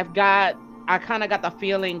kind of got the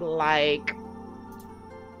feeling like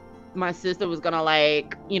my sister was gonna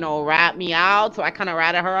like, you know, rat me out. So I kind of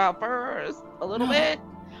ratted her out first a little bit.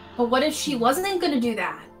 But what if she wasn't gonna do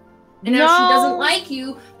that? And now she doesn't like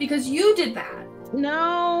you because you did that.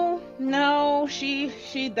 No, she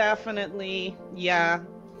definitely, yeah.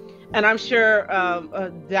 And I'm sure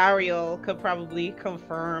Daryl could probably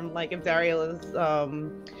confirm, like if Daryl is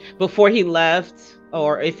before he left,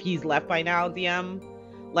 or if he's left by now, DM,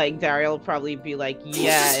 like Daryl will probably be like,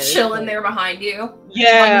 yeah, just chilling there behind you.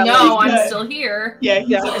 Yeah, like, no, I'm still here. Yeah,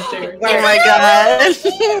 he's upstairs. Oh my god.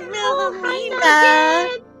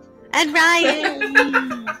 Hi, and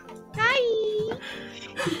Ryan. Hi.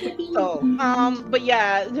 So, but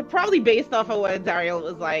yeah, probably based off of what Daryl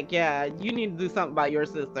was like, yeah, you need to do something about your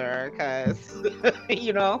sister, because,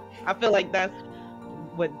 you know, I feel like that's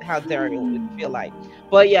how Daryl would feel like.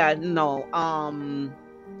 But yeah, no,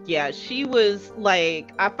 yeah, she was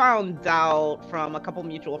like, I found out from a couple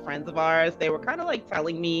mutual friends of ours, they were kind of like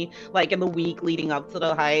telling me, like in the week leading up to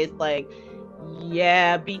the heist, like,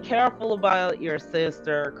 yeah, be careful about your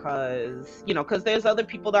sister, because, you know, because there's other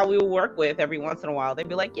people that we will work with every once in a while. They'd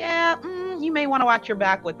be like, yeah, you may want to watch your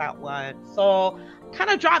back with that one. So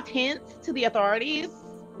kind of dropped hints to the authorities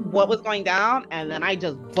what was going down, and then I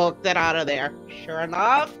just booked it out of there. Sure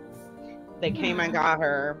enough, they came and got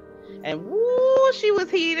her, and woo, she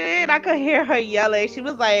was heated. I could hear her yelling. She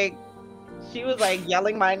was like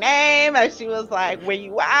yelling my name, and she was like, where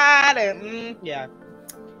you at? And yeah.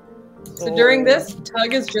 So during this,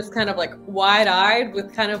 Tug is just kind of like wide-eyed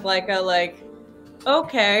with kind of like a like,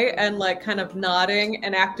 okay, and like kind of nodding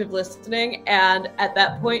and active listening. And at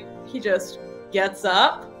that point, he just gets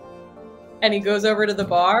up and he goes over to the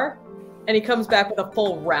bar and he comes back with a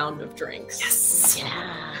full round of drinks. Yes.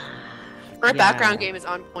 Yeah. Our background game is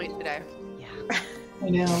on point today. Yeah. I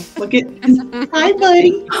know. Look at. Hi,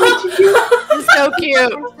 buddy. What you do? It's so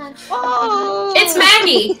cute. Oh, It's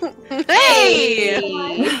Maggie.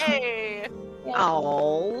 Hey. Hey.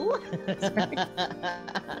 Oh.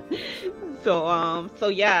 So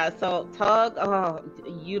yeah. So Tug,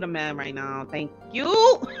 you the man right now. Thank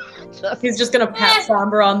you. He's just gonna pat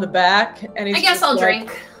Sambra on the back, and he's I guess just I'll like,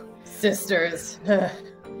 drink. Sisters.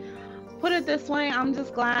 Put it this way, I'm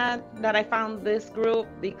just glad that I found this group,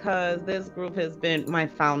 because this group has been my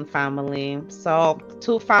found family. So,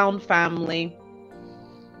 to found family.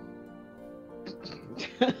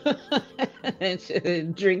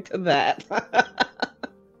 And drink to that.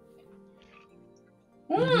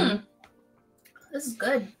 This is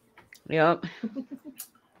good. Yep.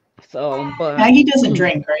 So, but Maggie doesn't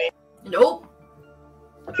drink, right? Nope.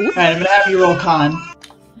 All right, I'm gonna have you roll con.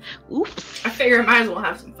 oops. I figure I might as well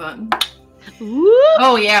have some fun. Oops.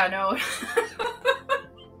 Oh yeah, no.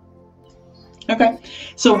 Okay,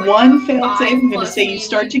 so one failed save. I'm gonna Plus say you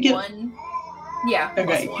start to get. one. Yeah.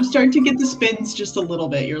 Okay, plus you start to get the spins just a little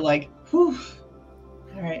bit. You're like, whew.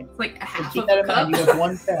 All right. It's like a So half keep of that a in cup. mind. You have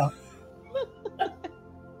one fail.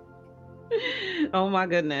 Oh my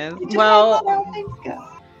goodness. You just Well, don't know how things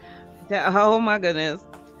go. oh my goodness.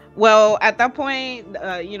 Well, at that point,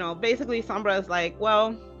 you know, basically Sambra is like,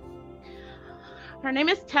 well, her name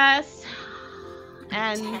is Tess,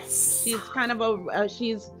 and she's kind of a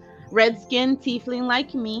she's red-skinned tiefling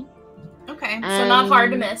like me. Okay, so not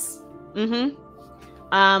hard to miss.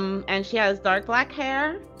 And she has dark black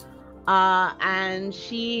hair. And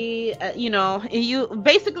she, you know, you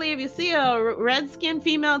basically, if you see a red-skinned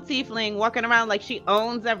female tiefling walking around like she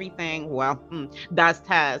owns everything, well, that's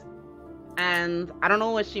Tess. And I don't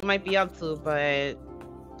know what she might be up to, but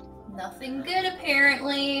Nothing good,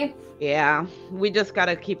 apparently. yeah, we just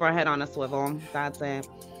gotta keep our head on a swivel. That's it.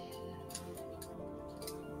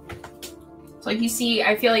 So like you see,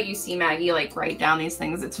 I feel like you see Maggie like write down these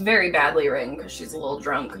things. It's very badly written because she's a little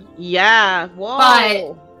drunk. Yeah. Whoa.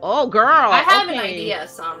 But oh, girl. I have an okay. idea,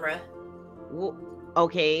 Sambra.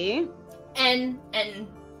 Okay. And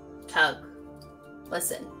Tug.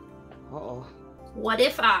 Listen. Oh. What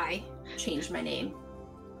if I changed my name?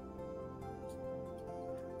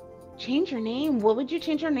 Change your name? What would you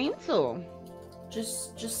change your name to?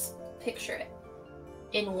 Just picture it.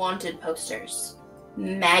 In wanted posters.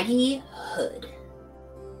 Maggie Hood.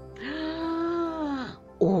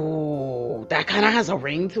 Oh, that kind of has a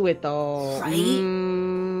ring to it, though.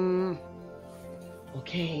 Right?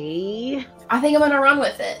 Okay. I think I'm gonna run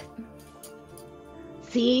with it.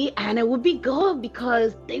 See, and it would be good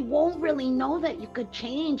because they won't really know that you could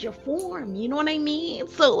change your form. You know what I mean?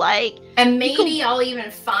 So like, and maybe I'll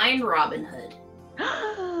even find Robin Hood.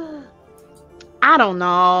 I don't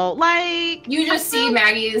know. Like, you just see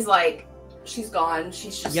Maggie is like, she's gone.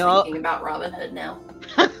 She's just thinking about Robin Hood now.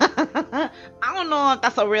 I don't know if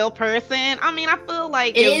that's a real person. I mean, I feel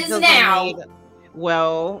like it is now.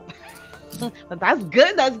 Well, but that's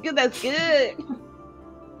good. That's good. That's good.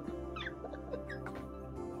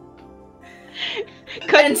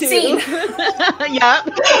 Scene. Yep.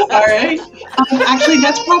 All right. Actually,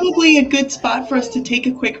 that's probably a good spot for us to take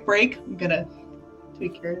a quick break. I'm gonna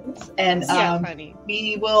take care of this, and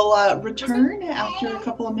we will return after a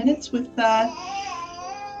couple of minutes with the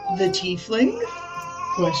tiefling?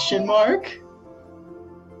 Question mark.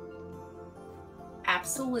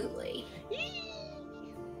 Absolutely.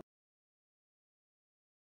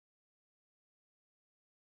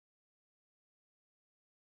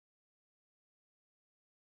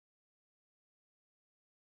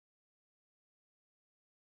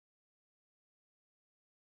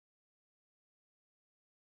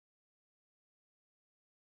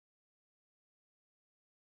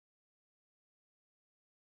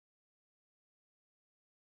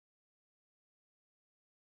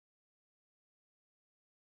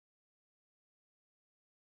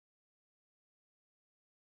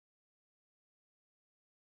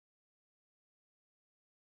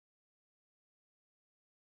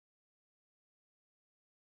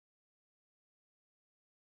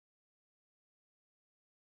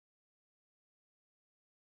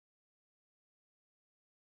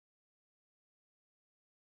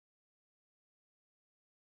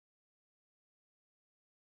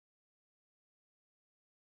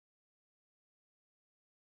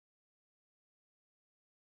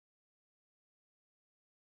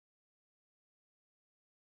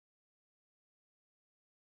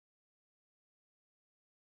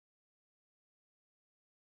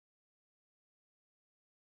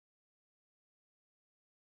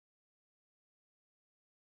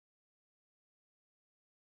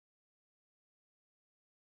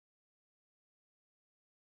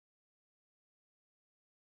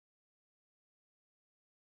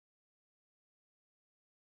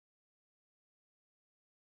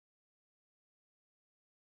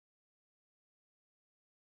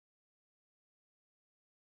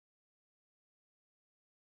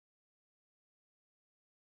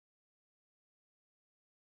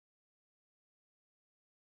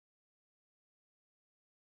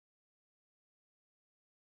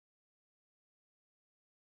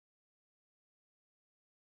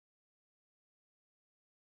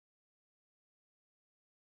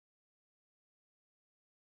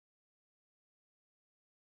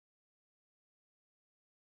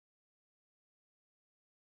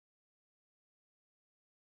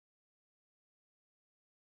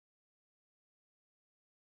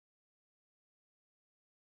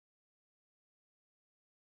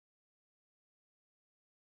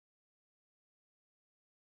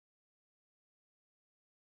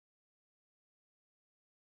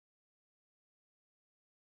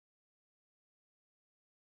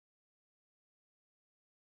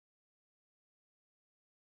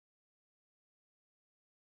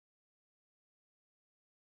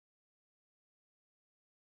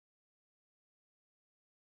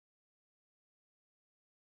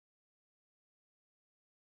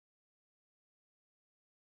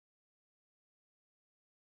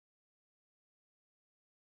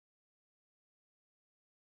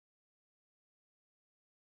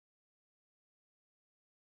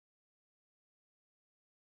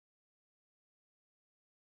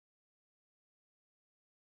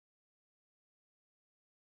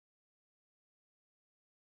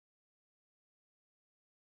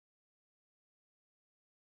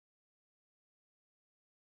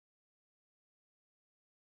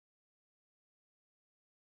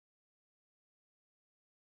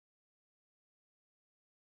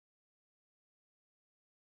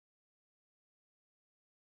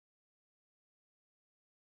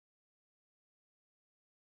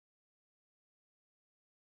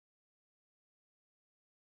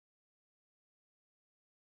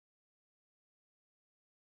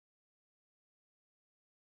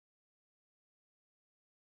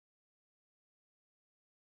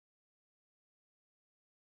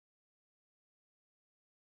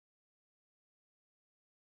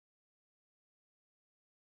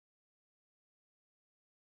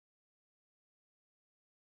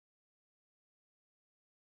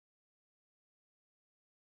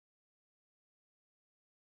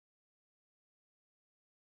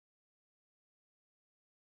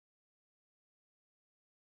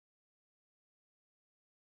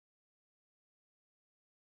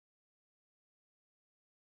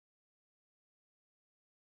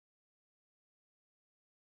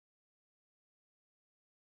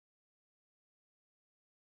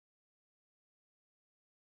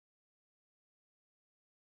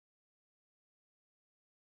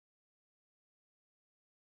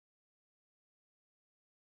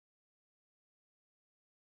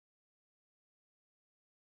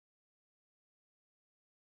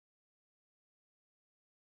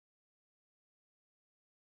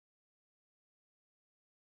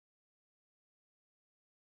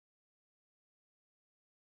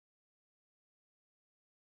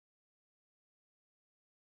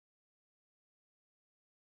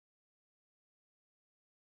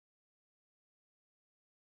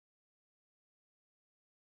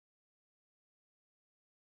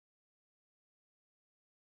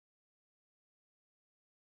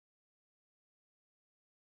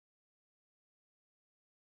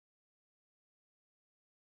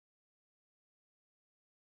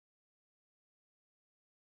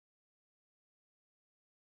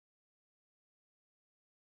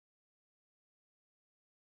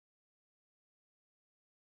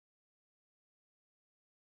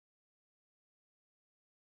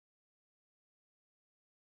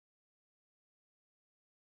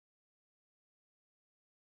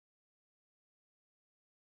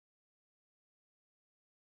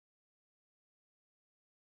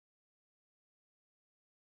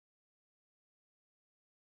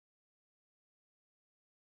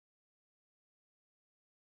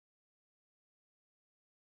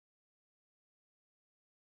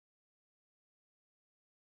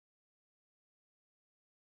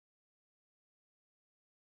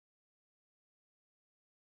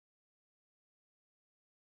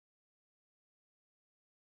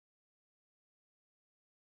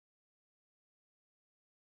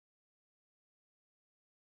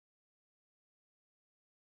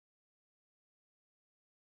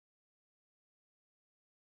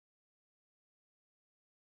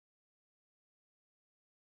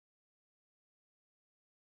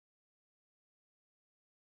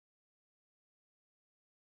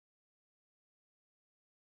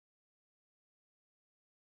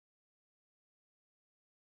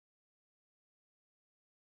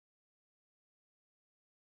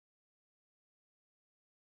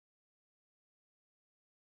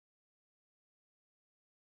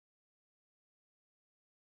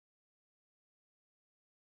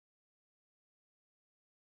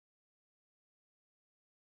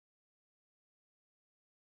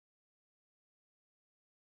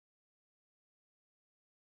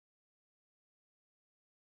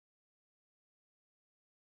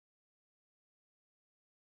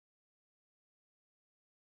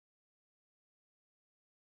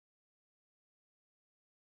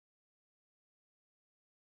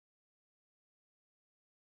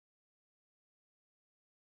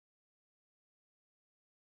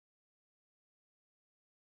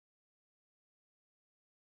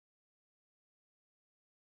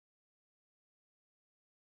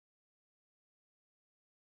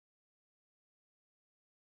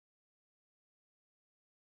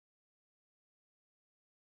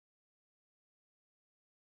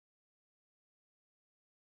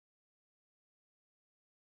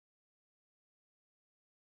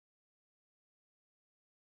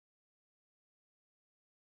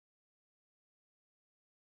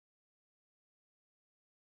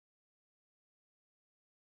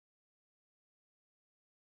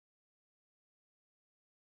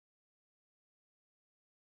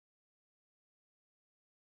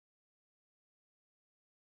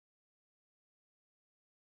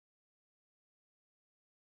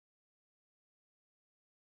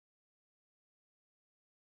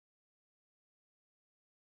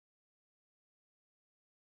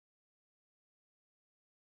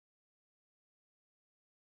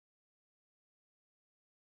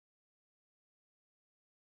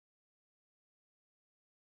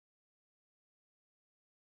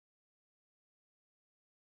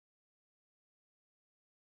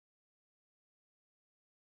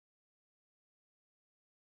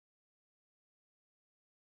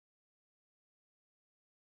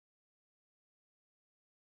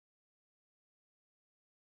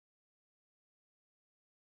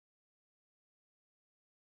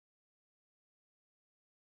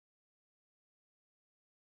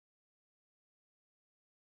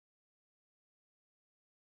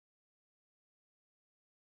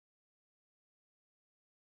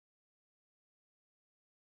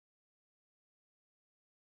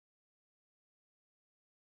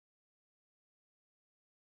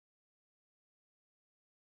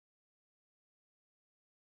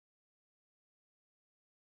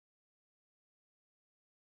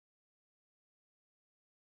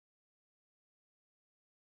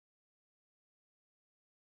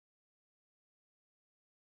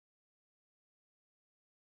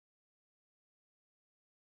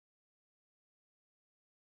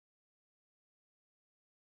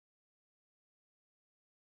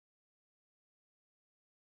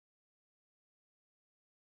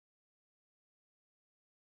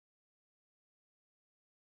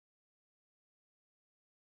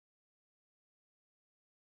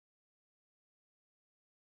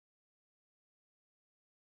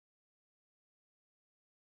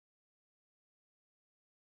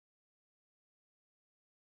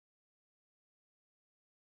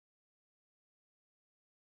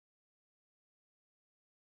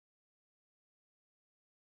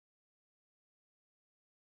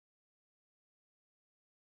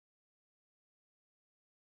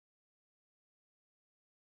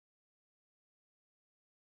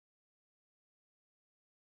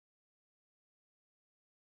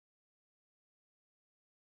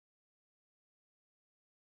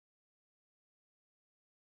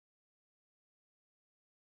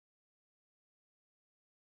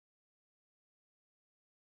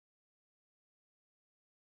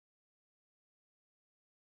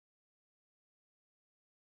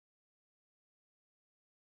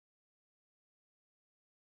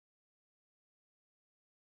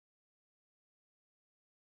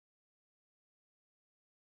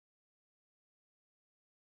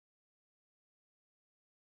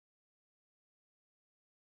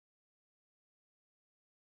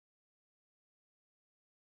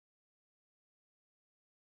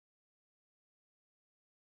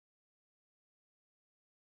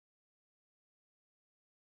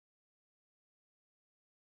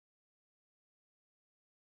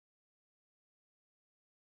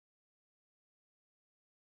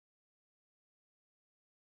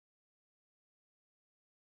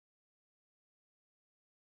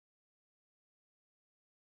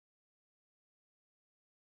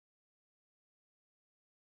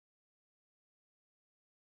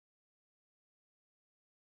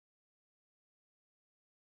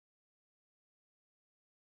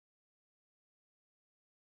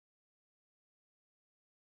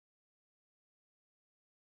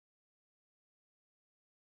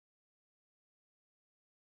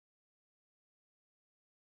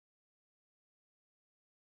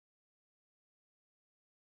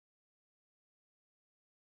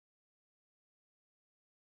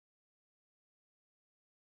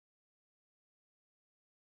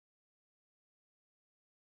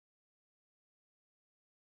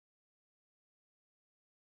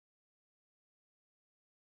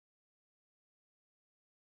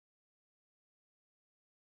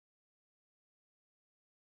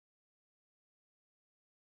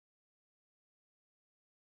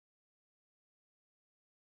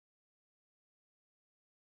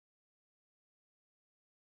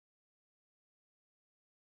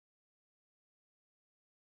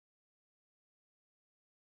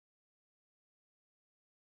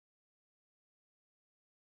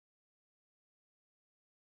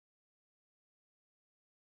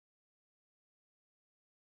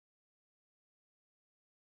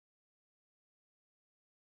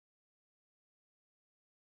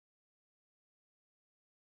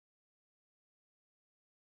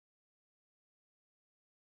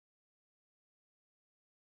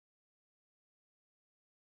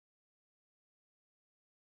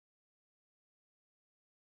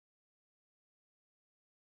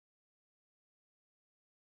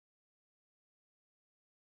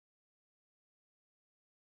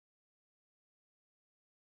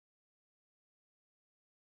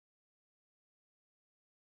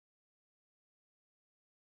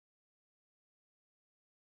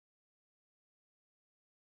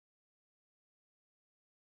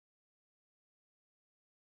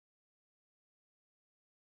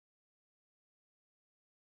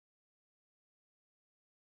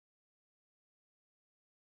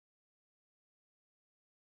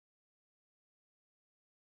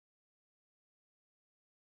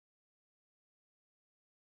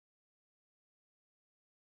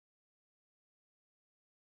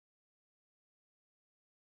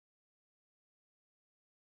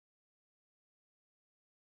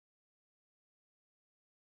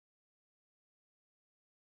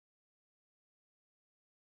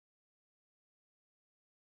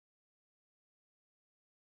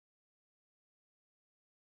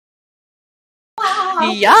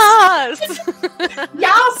 Yes!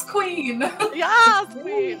 Yes, queen! Yes,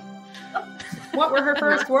 queen! What were her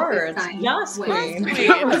first words? Yes, queen. Right?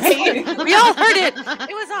 We all heard it.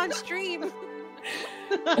 It was on stream.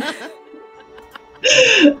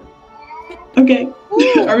 Okay.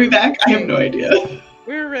 Are we back? I have no idea.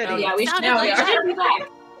 We're ready. Oh, yeah, we should, Sounded we like- should be back.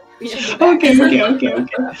 We should be back.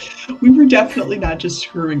 Okay. We were definitely not just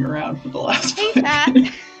screwing around for the last Hey, 5 chat.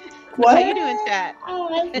 minutes. What? How you doing, chat?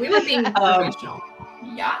 We were being professional.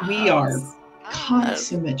 Yeah. We are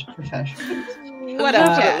consummate professionals. What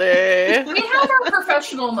up, chat? Definitely. We have our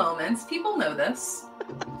professional moments. People know this.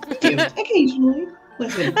 We do, occasionally.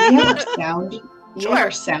 Listen, we have our sound. We have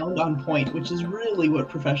our sound on point, which is really what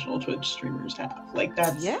professional Twitch streamers have. Like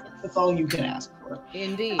that's all you can ask for.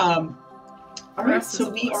 Indeed. All right, rest so is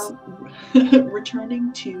a we plus. are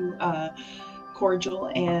returning to Cordial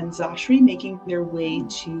and Zashri making their way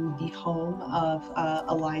to the home of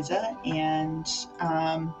Eliza and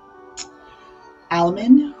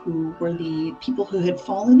Alaman, who were the people who had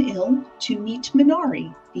fallen ill, to meet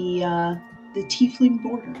Minari, the tiefling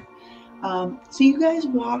border. So you guys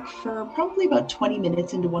walk for probably about 20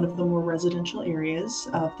 minutes into one of the more residential areas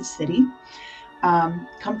of the city.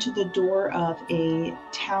 Come to the door of a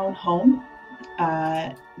town home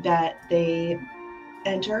that they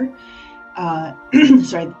enter.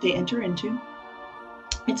 That they enter into.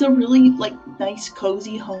 It's a really nice,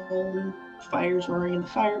 cozy home. Fires roaring in the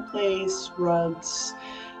fireplace, rugs,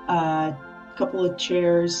 a couple of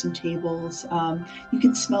chairs, some tables. You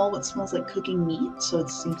can smell what smells like cooking meat, so it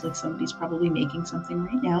seems like somebody's probably making something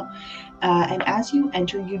right now. And as you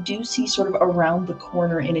enter, you do see sort of around the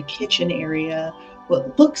corner in a kitchen area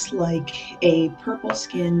what looks like a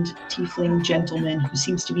purple-skinned tiefling gentleman who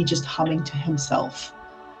seems to be just humming to himself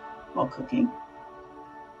while cooking.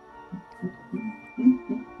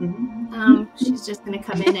 She's just gonna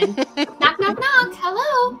come in and knock, knock, knock.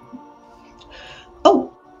 Hello.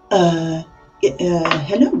 Oh,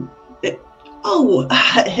 hello.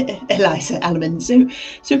 Eliza Alaman,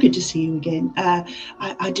 so good to see you again.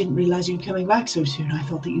 I didn't realize you'd coming back so soon. I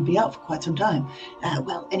thought that you'd be out for quite some time.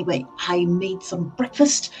 Well, anyway, I made some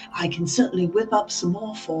breakfast. I can certainly whip up some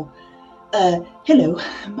more for... hello,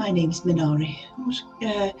 my name's Minari.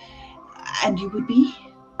 And you would be?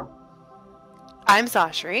 I'm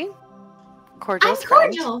Zashri. Cordial's I'm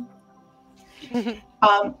friend. Cordial.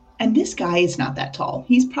 And this guy is not that tall.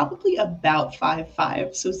 He's probably about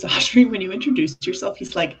 5'5". So Zashri, when you introduced yourself,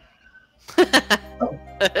 he's like, oh.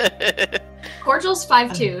 Cordial's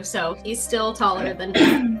 5'2", so he's still taller than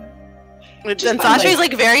me. And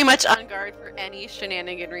Zashri's very much on guard for any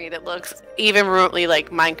shenaniganry that looks even remotely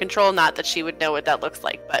like mind control. Not that she would know what that looks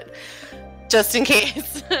like, but just in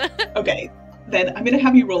case. Okay, then I'm going to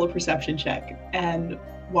have you roll a perception check. And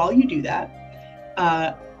while you do that,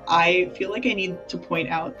 I feel like I need to point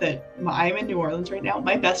out that I'm in New Orleans right now.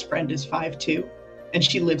 My best friend is 5'2", and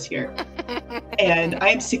she lives here. And I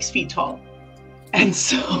am 6 feet tall. And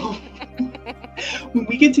so when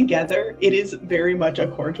we get together, it is very much a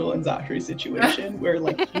Cordial and Zashri situation where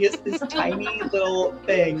he is this tiny little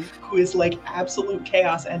thing who is absolute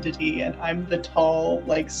chaos entity, and I'm the tall,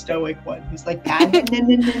 stoic one who's like, no.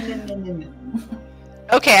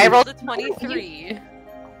 Okay, I rolled a 23.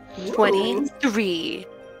 23.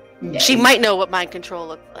 Nice. She might know what mind control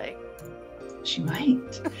looks like. She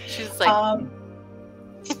might. She's like...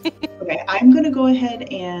 Okay, I'm going to go ahead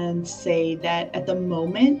and say that at the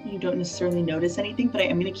moment you don't necessarily notice anything, but I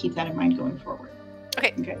am going to keep that in mind going forward.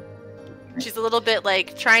 Okay. She's a little bit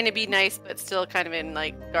trying to be nice, but still kind of in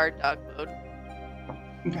guard dog mode.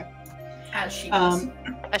 Okay. As she does.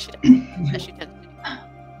 As she tends to do.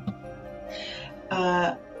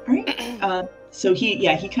 All right. So he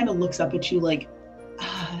kind of looks up at you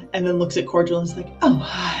and then looks at Cordial and is like, oh,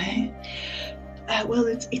 hi. Well,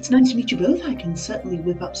 it's nice to meet you both. I can certainly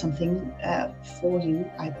whip up something for you.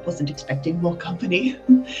 I wasn't expecting more company.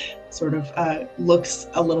 Sort of looks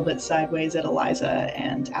a little bit sideways at Eliza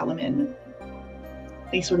and Alaman.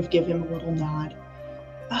 They sort of give him a little nod.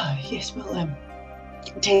 Oh, yes, well,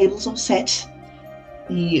 table's all set.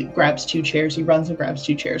 He grabs 2 chairs. He runs and grabs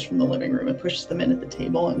 2 chairs from the living room and pushes them in at the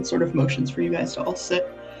table and sort of motions for you guys to all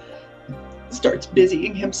sit. Starts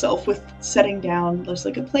busying himself with setting down. There's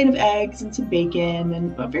a plate of eggs and some bacon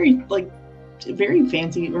and a very very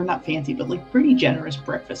fancy, or not fancy, but pretty generous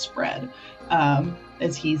breakfast spread.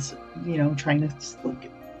 As he's trying to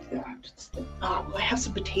I have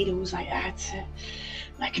some potatoes. I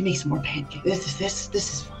can make some more pancakes. This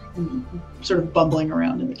is fine. Sort of bumbling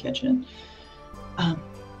around in the kitchen.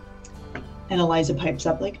 And Eliza pipes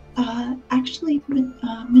up actually,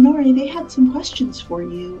 Minari, they had some questions for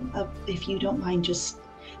you, if you don't mind just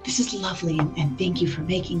this is lovely, and thank you for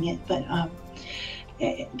making it, but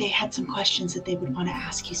they had some questions that they would want to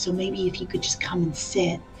ask you, so maybe if you could just come and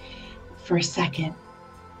sit for a second.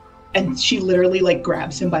 And she literally like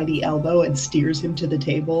grabs him by the elbow and steers him to the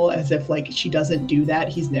table, as if like she doesn't do that,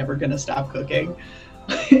 he's never gonna stop cooking.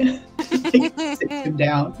 Like, sits him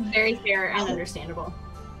down. Very fair and understandable.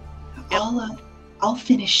 I'll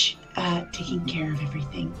finish taking care of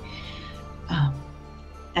everything.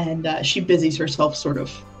 And she busies herself sort of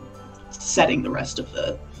setting the rest of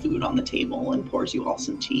the food on the table and pours you all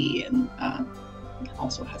some tea, and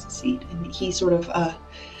also has a seat. And he sort of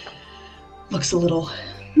looks a little...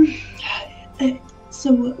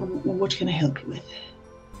 So what can I help you with?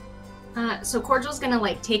 So Cordial's gonna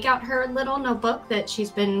like take out her little notebook that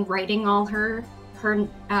she's been writing all her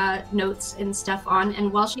notes and stuff on,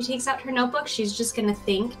 and while she takes out her notebook, she's just gonna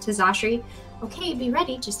think to Zashri, okay, be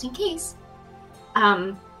ready just in case.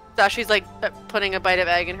 Zashri's like putting a bite of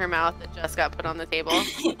egg in her mouth that just got put on the table.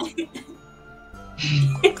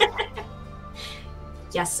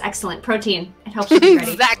 Yes, excellent. Protein. It helps you be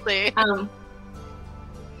ready. Exactly.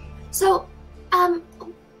 So,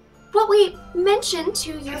 what we mentioned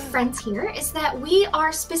to your friends here is that we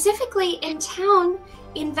are specifically in town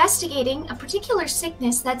investigating a particular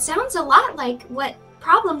sickness that sounds a lot like what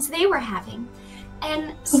problems they were having.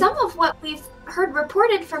 And some of what we've heard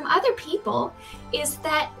reported from other people is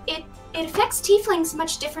that it affects tieflings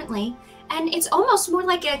much differently. And it's almost more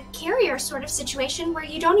like a carrier sort of situation where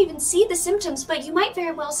you don't even see the symptoms, but you might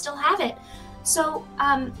very well still have it. So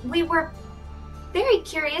we were very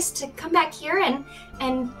curious to come back here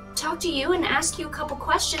and talk to you and ask you a couple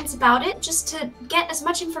questions about it, just to get as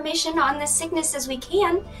much information on this sickness as we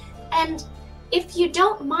can. And if you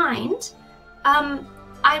don't mind,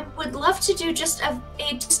 I would love to do just a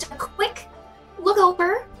quick look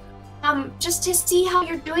over, just to see how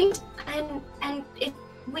you're doing, and if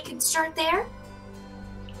we could start there.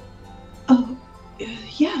 Oh,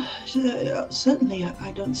 yeah, certainly.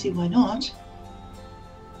 I don't see why not.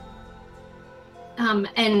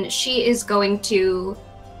 And she is going to,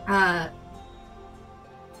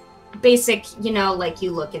 basic, like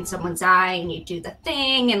you look in someone's eye and you do the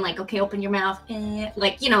thing and like, okay, open your mouth,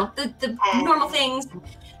 like, the normal things.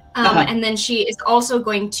 And then she is also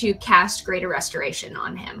going to cast Greater Restoration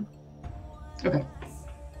on him. Okay.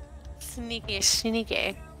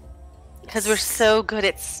 Sneaky. Because we're so good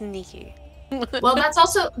at sneaky. Well, that's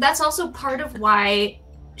also part of why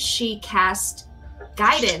she cast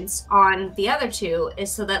guidance on the other two,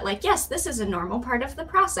 is so that, like, yes, this is a normal part of the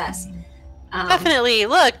process. Definitely.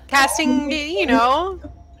 Look, casting,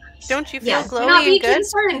 don't you feel glowy do not be and good?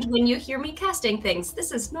 concerned when you hear me casting things.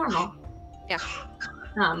 This is normal. Yeah.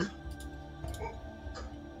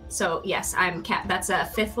 So yes, that's a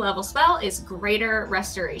 5th level spell, is Greater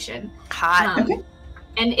Restoration. Hot. Okay.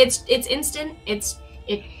 And it's instant.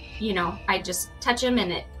 I just touch him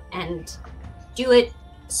and do it.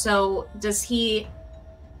 So does he?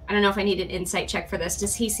 I don't know if I need an insight check for this.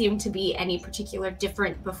 Does he seem to be any particular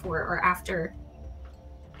different before or after?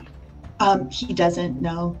 He doesn't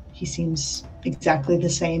know. He seems exactly the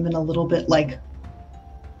same, and a little bit like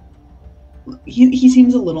he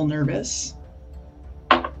seems a little nervous.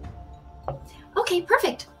 Okay,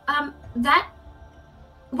 perfect.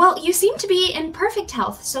 Well, you seem to be in perfect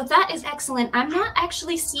health, so that is excellent. I'm not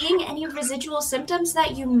actually seeing any residual symptoms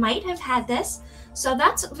that you might have had this, so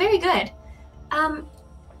that's very good.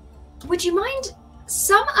 Would you mind,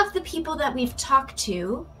 some of the people that we've talked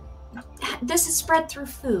to, this is spread through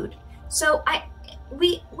food. So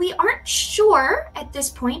we aren't sure at this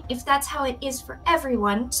point if that's how it is for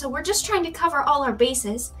everyone, so we're just trying to cover all our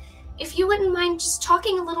bases. If you wouldn't mind just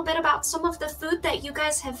talking a little bit about some of the food that you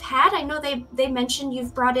guys have had. I know they mentioned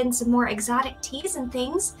you've brought in some more exotic teas and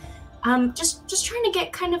things. Just trying to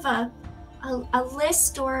get kind of a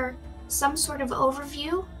list or some sort of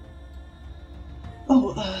overview.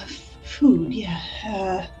 Oh, food,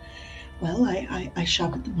 yeah. Well, I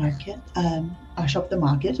shop at the market. I shop at the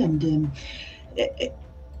market, and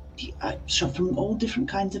I shop from all different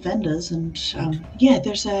kinds of vendors. And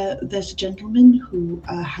there's a gentleman who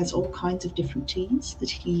has all kinds of different teas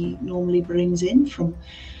that he normally brings in from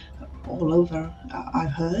all over.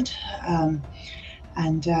 I've heard,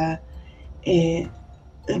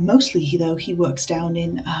 mostly he works down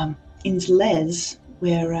in Les,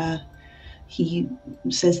 where he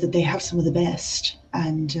says that they have some of the best,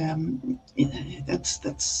 and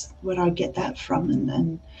that's where I get that from.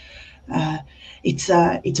 And it's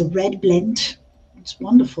a red blend. It's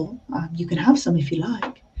wonderful. You can have some if you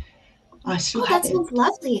like. I still have it. Sounds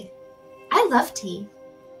lovely. I love tea.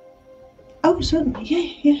 Oh, certainly.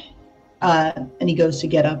 Yeah. And he goes to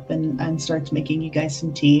get up and starts making you guys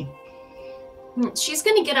some tea. She's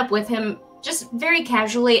gonna get up with him just very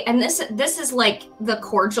casually, and this is like the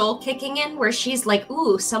cordial kicking in, where she's like,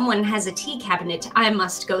 ooh, someone has a tea cabinet. I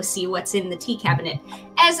must go see what's in the tea cabinet,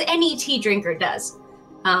 as any tea drinker does.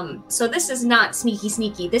 So this is not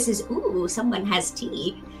sneaky. This is, ooh, someone has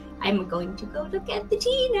tea. I'm going to go look at the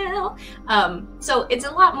tea now. So it's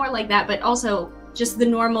a lot more like that, but also just the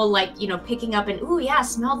normal, like, you know, picking up and, ooh, yeah,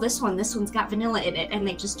 smell this one. This one's got vanilla in it. And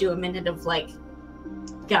they just do a minute of, like,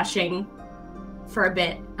 gushing for a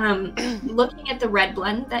bit. Looking at the red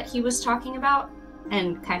blend that he was talking about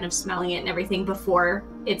and kind of smelling it and everything before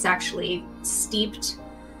it's actually steeped,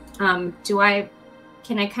 can I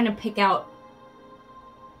kind of pick out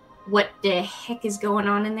what the heck is going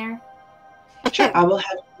on in there? Sure, I will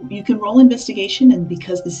have you can roll investigation, and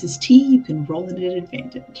because this is tea, you can roll it at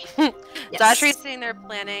advantage. Yes. Zashri's sitting there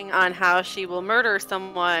planning on how she will murder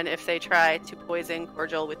someone if they try to poison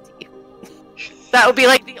Cordial with tea. That would be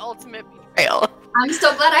like the ultimate betrayal. I'm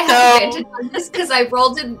so glad I have advantage on this because I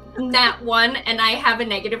rolled a nat 1 and I have a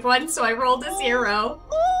 -1, so I rolled a 0.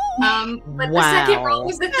 But the second roll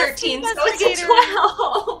was a 13, so it's a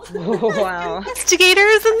 12. Wow.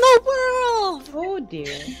 Investigators in the world! Oh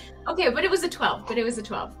dear. Okay, but it was a 12.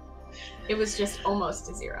 It was just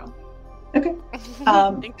almost a 0. Okay.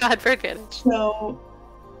 Thank God for advantage. So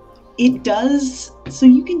it does. So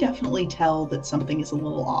you can definitely tell that something is a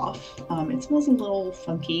little off. It smells a little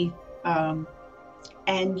funky.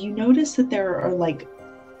 And you notice that there are, like,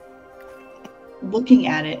 looking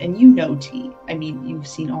at it, and you know tea. I mean, you've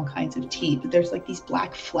seen all kinds of tea, but there's like these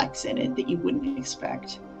black flecks in it that you wouldn't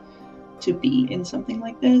expect to be in something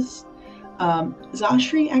like this.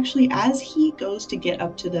 Zashri, actually, as he goes to get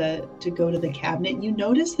up to go to the cabinet, you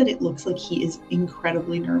notice that it looks like he is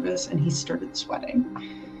incredibly nervous and he started sweating.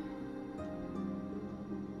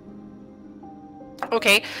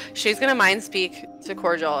 Okay, she's gonna mind speak to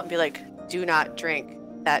Cordial and be like, do not drink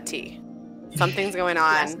that tea. Something's going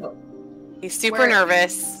on. He's super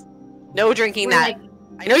nervous. No drinking that. Like,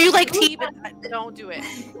 I know you like tea, but don't do it.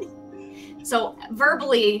 So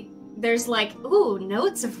verbally, there's like, ooh,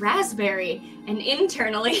 notes of raspberry. And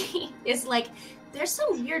internally, it's like, there's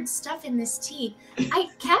some weird stuff in this tea. I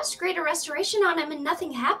cast Greater Restoration on him and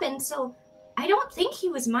nothing happened, so I don't think he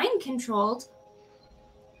was mind controlled.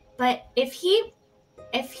 But if he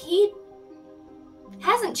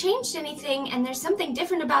hasn't changed anything and there's something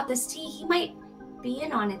different about this tea, he might be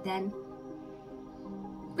in on it then.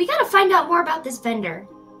 We gotta find out more about this vendor.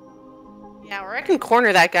 Yeah, or I can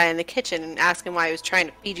corner that guy in the kitchen and ask him why he was trying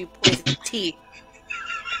to feed you poison tea.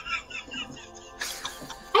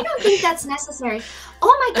 I don't think that's necessary.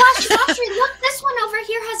 Oh my gosh, Zashri, look, this one over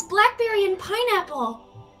here has blackberry and pineapple.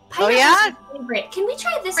 Pineapple's my favorite. Can we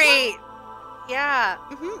try this one? Yeah.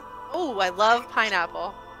 Oh, I love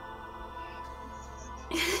pineapple.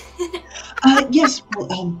 Yes,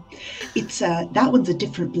 well, it's that one's a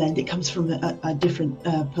different blend. It comes from a different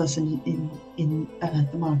person in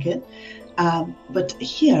the market. But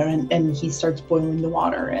here, and he starts boiling the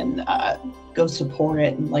water and goes to pour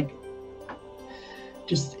it, and like,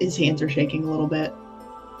 just his hands are shaking a little bit.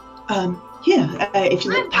 If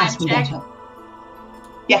you look past me, that.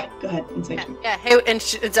 Yeah, go ahead, insight check. Yeah, hey, and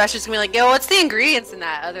Zashri's gonna be like, yo, what's the ingredients in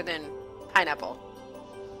that other than pineapple?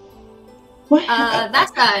 What?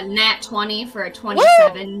 That's a nat 20 for a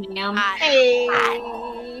 27, ma'am. Hey.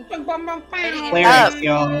 Hilarious,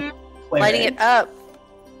 y'all. Lighting it up.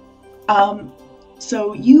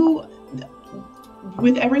 So you,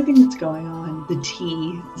 with everything that's going on, the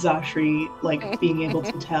tea, Zashri, like, being able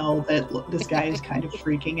to tell that this guy is kind of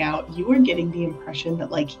freaking out, you are getting the impression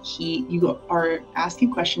that, like, you are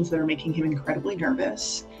asking questions that are making him incredibly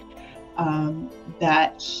nervous.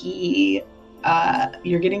 That he,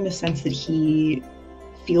 you're getting the sense that he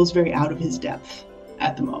feels very out of his depth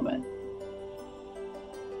at the moment.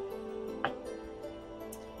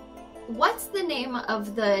 What's the name of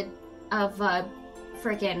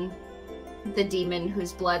frickin' the demon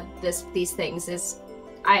whose blood these things is?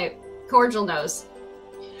 Cordial knows.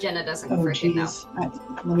 Jenna doesn't frickin' know.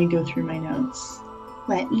 Let me go through my notes.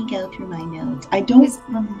 I don't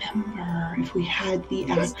remember if we had the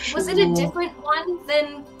actual... Was it a different one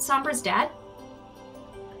than Sambra's dad?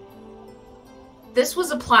 This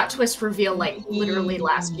was a plot twist reveal, like, literally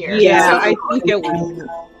last year. Yeah, so, I think it was.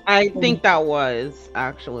 I think that was,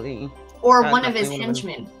 actually. Or one of his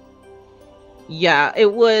henchmen. Yeah,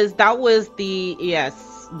 it was. That was the...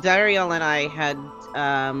 Yes, Dariel and I had...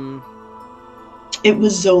 It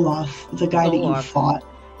was Zoloth, the guy that you fought.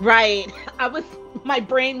 Right. My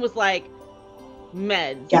brain was like,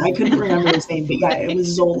 meds. Yeah, I couldn't remember his name, but yeah, it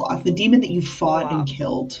was Zoloth, the demon that you fought and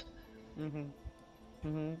killed.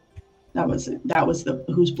 That was the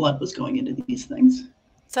whose blood was going into these things.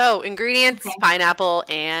 So ingredients: pineapple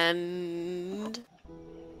and.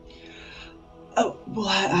 Oh, well,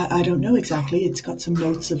 I don't know exactly. It's got some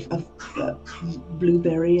notes of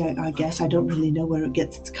blueberry, I guess. I don't really know where it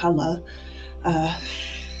gets its color. I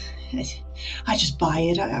just buy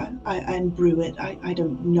it and brew it. I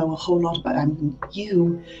don't know a whole lot about it.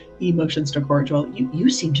 You, emotions to Cordial, you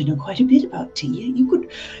seem to know quite a bit about tea. You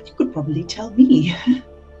could probably tell me.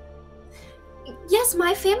 Yes,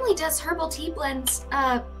 my family does herbal tea blends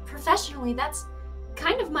professionally. That's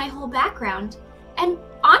kind of my whole background. And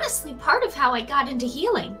honestly, part of how I got into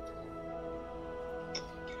healing.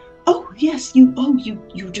 Oh, yes, you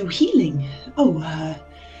do healing. Oh,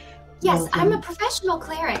 yes, well, I'm a professional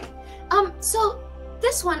cleric. So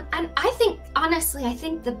this one, and I think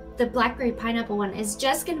the blackberry pineapple one is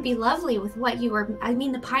just going to be lovely with what you were. I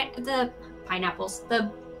mean, the pineapples,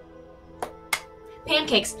 the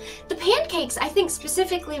pancakes. The pancakes, I think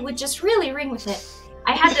specifically would just really ring with it.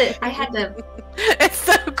 I had to. It's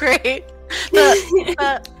so great.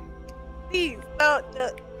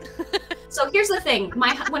 So here's the thing.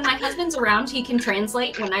 When my husband's around, he can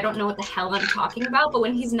translate when I don't know what the hell I'm talking about. But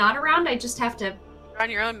when he's not around, I just have to. You're on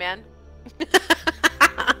your own, man.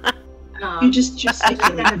 You just stick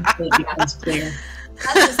it in and it's clear.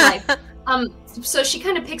 That's his life. So she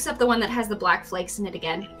kind of picks up the one that has the black flakes in it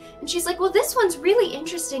again. And she's like, well, this one's really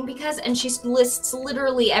interesting because, and she lists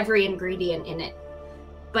literally every ingredient in it.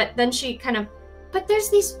 But then but there's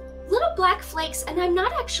these little black flakes, and I'm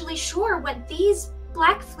not actually sure what these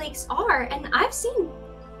black flakes are. And I've seen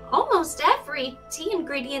almost every tea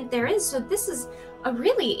ingredient there is, so this is a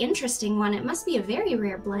really interesting one. It must be a very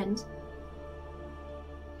rare blend.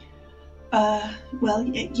 Well,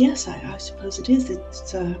 yes, I suppose it is.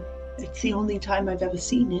 It's the only time I've ever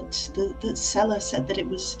seen it. The seller said that it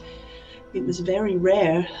was very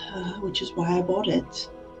rare, which is why I bought it.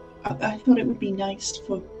 I thought it would be nice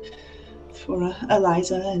for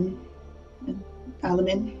Eliza and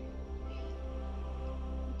Alamin.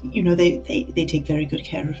 You know, they take very good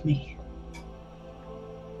care of me.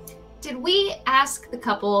 Did we ask the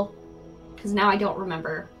couple, because now I don't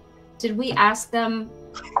remember, did we ask them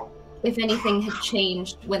if anything had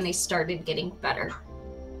changed when they started getting better?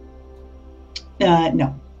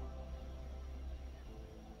 No.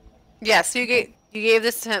 Yes, you gave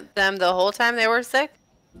this to them the whole time they were sick?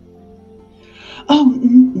 Oh,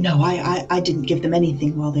 no, I didn't give them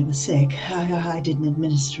anything while they were sick. I didn't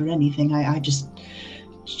administer anything. I just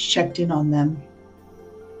checked in on them.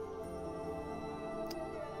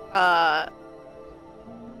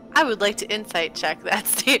 I would like to insight check that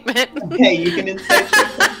statement. Okay, you can insight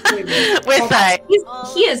check that statement. With that.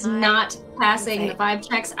 He is not passing the vibe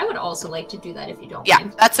checks. I would also like to do that if you don't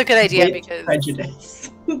mind. That's a good idea With because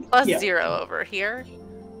prejudice. plus 0 over here.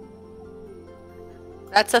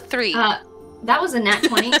 That's a 3. That was a nat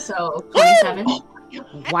 20, so 27.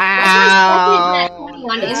 Wow. Nat 20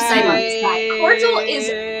 on insight on this guy. Cordial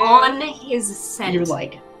is on his scent. You're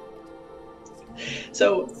like.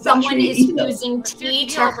 So someone Zashri, is using tea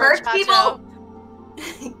to hurt people.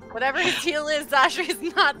 Whatever his deal is, Zashri is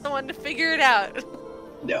not the one to figure it out.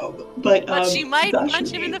 No, but she might Zashri,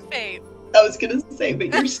 punch him in the face. I was gonna say, but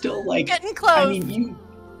you're still like getting close. I mean,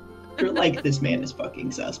 you're like, this man is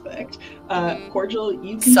fucking suspect. Cordial,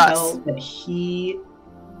 you can tell that he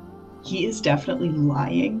is definitely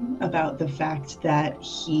lying about the fact that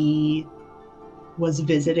he was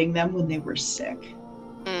visiting them when they were sick.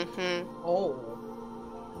 Mm-hmm. Oh.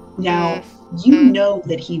 Now, you know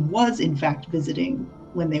that he was in fact visiting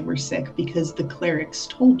when they were sick because the clerics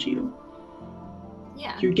told you.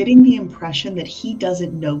 Yeah. You're getting the impression that he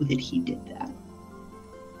doesn't know that he did that.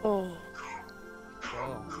 Oh.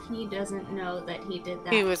 He doesn't know that he did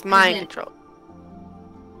that. He was mind controlled.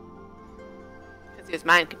 Because he was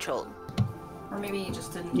mind controlled. Or maybe he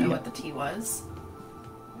just didn't know what the tea was.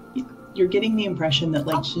 You're getting the impression that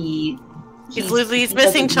like he's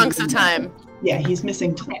missing chunks of time. Yeah, he's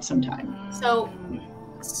missing some time. So,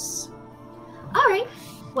 all right.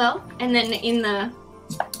 Well, and then in the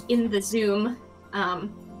Zoom,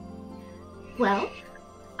 well,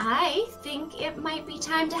 I think it might be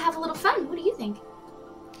time to have a little fun. What do you think?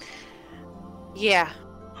 Yeah,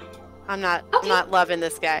 I'm not loving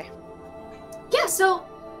this guy. Yeah, so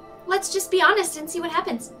let's just be honest and see what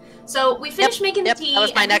happens. So we finished making the tea. That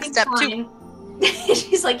was my next step too.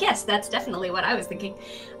 She's like, yes, that's definitely what I was thinking.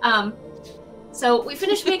 So we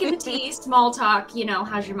finished making the tea, small talk, you know,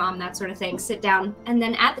 how's your mom, that sort of thing. Sit down, and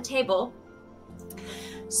then at the table.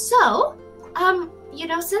 So, you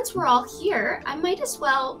know, since we're all here, we might as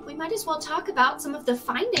well talk about some of the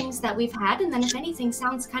findings that we've had, and then if anything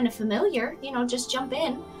sounds kind of familiar, you know, just jump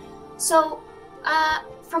in. So,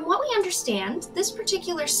 from what we understand, this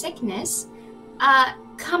particular sickness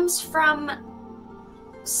comes from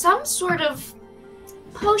some sort of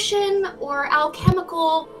potion or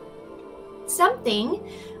alchemical something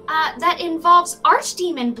that involves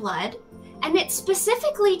archdemon blood, and it's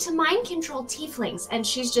specifically to mind control tieflings, and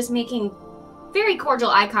she's just making very cordial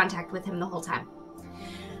eye contact with him the whole time.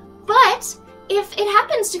 But if it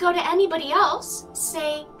happens to go to anybody else,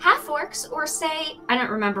 say half-orcs, or say, I don't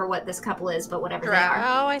remember what this couple is, but whatever they are.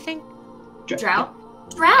 Drow, I think.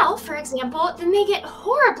 Drow, for example, then they get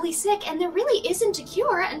horribly sick, and there really isn't a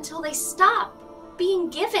cure until they stop being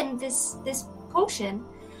given this potion.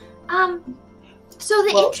 So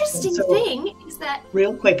the interesting thing is that...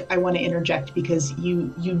 Real quick, I want to interject, because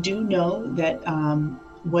you do know that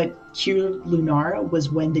what cured Lunara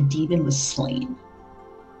was when the demon was slain.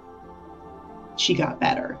 She got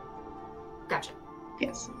better. Gotcha.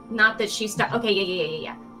 Yes. Not that she stopped... Okay,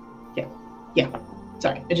 yeah.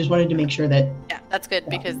 Sorry, I just wanted to make sure that... Yeah, that's good,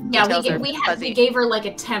 because we gave her like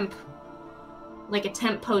a temp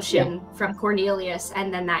potion from Cornelius,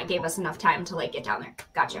 and then that gave us enough time to like get down there.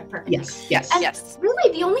 Gotcha, perfect. Yes. And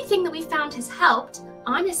really, the only thing that we found has helped,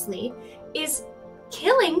 honestly, is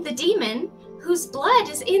killing the demon whose blood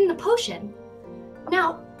is in the potion.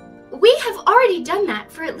 Now, we have already done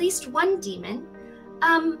that for at least one demon,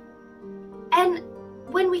 and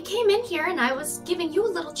when we came in here and I was giving you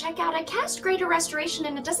a little checkout, I cast Greater Restoration,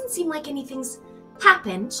 and it doesn't seem like anything's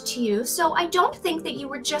happened to you, so I don't think that you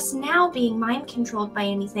were just now being mind controlled by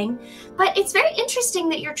anything. But it's very interesting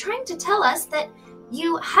that you're trying to tell us that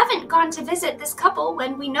you haven't gone to visit this couple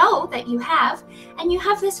when we know that you have, and you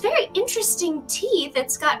have this very interesting tea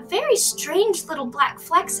that's got very strange little black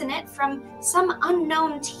flecks in it from some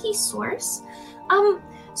unknown tea source.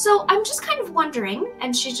 So I'm just kind of wondering,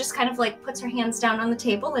 and she just kind of like puts her hands down on the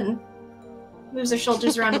table and moves her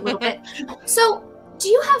shoulders around a little bit. So, do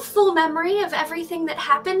you have full memory of everything that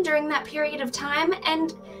happened during that period of time?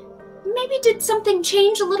 And maybe did something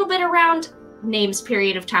change a little bit around Name's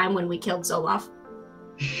period of time when we killed Zoloff?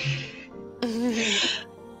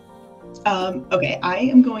 Okay, I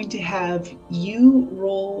am going to have you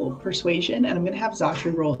roll persuasion, and I'm going to have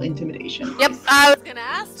Zashri roll intimidation. Yep, I was going to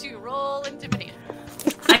ask to roll intimidation.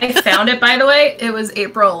 I found it, by the way. It was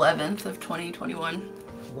April 11th of 2021.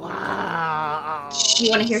 Wow. You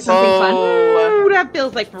want to hear something fun? Ooh, that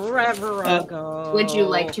feels like forever ago. Would you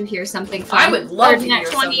like to hear something fun? I would love to hear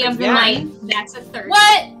 20 of the Yeah. night. That's a 30.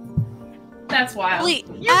 What? That's wild. Holy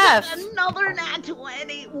You got F. another nat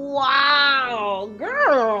 20. Wow,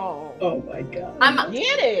 girl. Oh my god.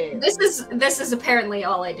 Get it. This is apparently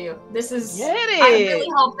all I do. This is. Get it. I really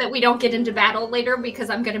hope that we don't get into battle later, because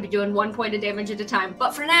I'm going to be doing 1 point of damage at a time.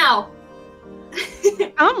 But for now.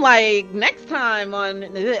 I'm like, next time on the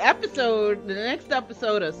next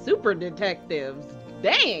episode of Super Detectives.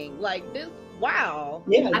 Dang, like this. Wow.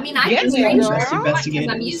 Yeah. I mean, I Get can it, screenshot girl. because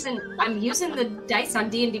I'm using the dice on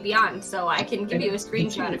D&D Beyond, so I can give you a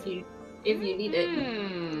screenshot if you need it.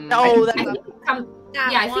 No, I think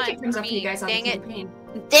it comes up for you guys on the Dang it. campaign.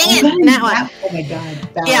 Dang it, that one. Oh my god.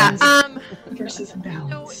 Yeah, Versus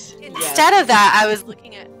balance. So instead of that, I was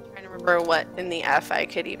looking at trying to remember what in the F I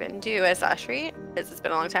could even do as Zashri, because it's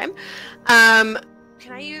been a long time.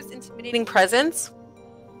 Can I use Intimidating Presence?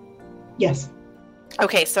 Yes.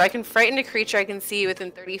 Okay, so I can frighten a creature I can see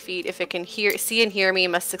within 30 feet. If it can see and hear me,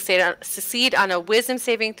 must succeed on a Wisdom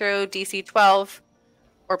saving throw, DC 12,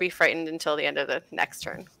 or be frightened until the end of the next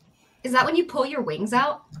turn. Is that when you pull your wings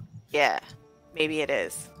out? Yeah, maybe it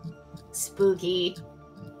is. Spooky.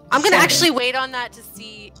 I'm going to actually wait on that to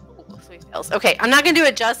see... Oh, so he fails. Okay, I'm not going to do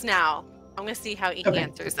it just now. I'm going to see how he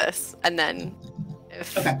answers this. And then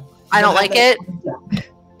if I don't like it...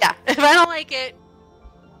 Yeah, if I don't like it...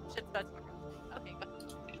 Shit's about to... Okay, go.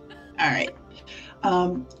 All right.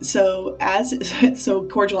 So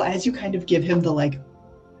Cordial, as you kind of give him the like,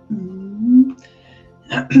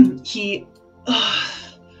 he,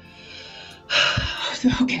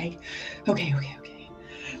 okay.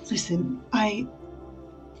 Listen, I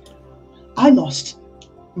lost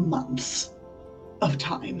months of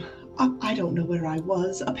time. I don't know where I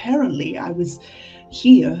was. Apparently, I was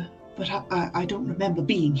here, but I don't remember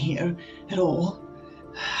being here at all.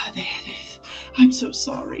 I'm so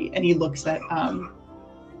sorry. And he looks at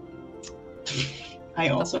I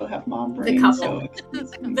also have mom brain. The couple.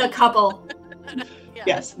 The couple. Yeah.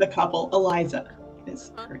 Yes, the couple. Eliza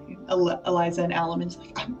is her name. Eliza and Alamon's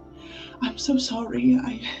like, I'm so sorry.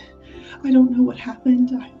 I don't know what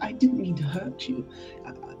happened. I didn't mean to hurt you.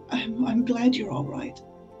 I'm glad you're all right.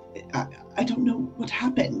 I don't know what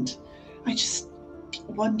happened. I just,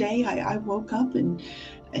 one day I woke up and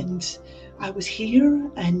I was here,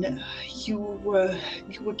 and you were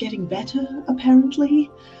getting better, apparently,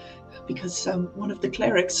 because one of the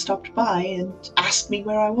clerics stopped by and asked me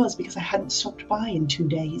where I was, because I hadn't stopped by in 2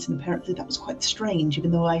 days, and apparently that was quite strange, even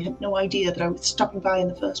though I had no idea that I was stopping by in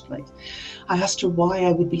the first place. I asked her why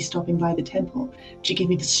I would be stopping by the temple. She gave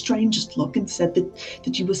me the strangest look and said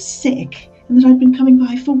that you were sick, and that I'd been coming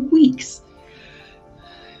by for weeks,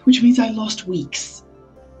 which means I lost weeks,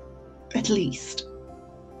 at least.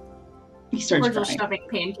 He starts Cordial crying. shoving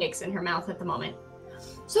pancakes in her mouth at the moment.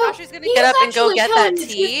 So Sasha's gonna get up and go get that telling the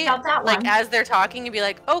tea, truth about that like one. as they're talking, and be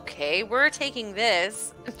like, "Okay, we're taking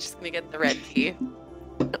this." I'm just gonna get the red tea.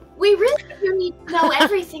 We really do need to know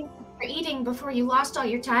everything you're eating before you lost all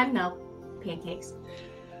your time, though. Pancakes.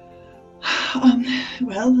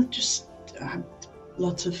 Well, just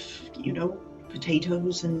lots of,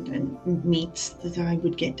 potatoes and meats that I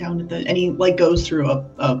would get down at the, and he like goes through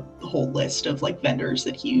a whole list of like vendors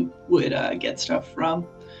that he would get stuff from.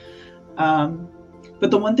 But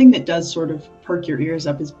the one thing that does sort of perk your ears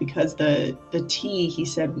up is because the tea he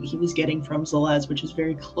said he was getting from Zelez, which is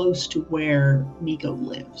very close to where Miko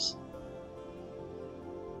lives.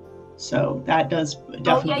 So that does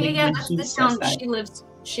definitely. Yeah. when That's he the says town. that,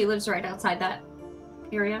 She lives right outside that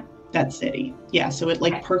area. that city. Yeah, so it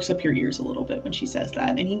like Okay. perks up your ears a little bit when she says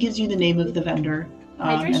that. And he gives you the name of the vendor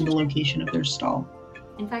and the location of their stall.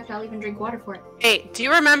 In fact, I'll even drink water for it. Hey, do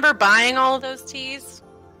you remember buying all of those teas?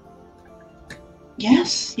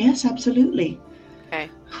 Yes, absolutely. Okay,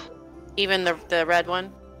 even the red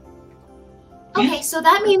one. Okay, so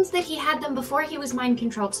that means that he had them before he was mind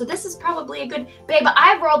controlled. So this is probably a good... Babe,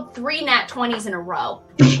 I rolled 3 nat 20s in a row.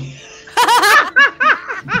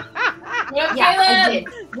 Yeah, I did.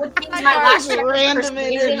 Which means my last check was Random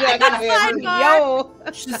persuasion. I got a interjection.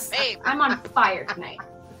 30. Yo. Babe. I'm on fire tonight.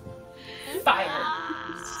 Fire.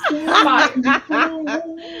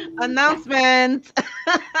 Announcement.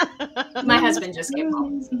 My husband just came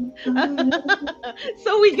home.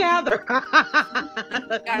 So we gather. Got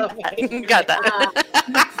that.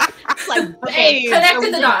 It's like, Okay, babe.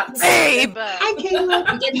 connected the dots. Babe. I came up.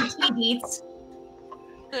 We get the tea beats.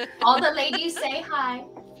 All the ladies say hi.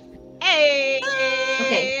 Hey.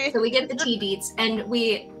 Okay, so we get the tea beats, and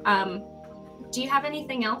we, do you have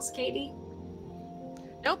anything else, Katie?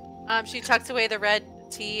 Nope. She tucks away the red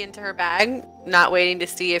tea into her bag, not waiting to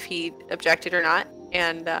see if he objected or not,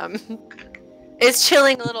 and is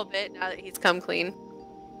chilling a little bit now that he's come clean.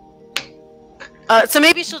 So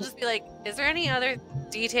maybe she'll just be like, is there any other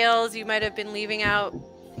details you might have been leaving out?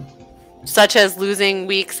 Such as losing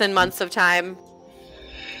weeks and months of time?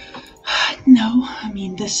 No, I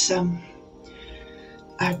mean, this,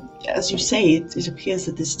 as you say, it appears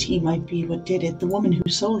that this tea might be what did it. The woman who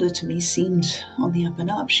sold it to me seemed on the up and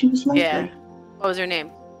up. She was lovely. Yeah. What was her name?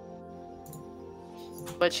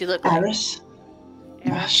 What'd she look like? Eris.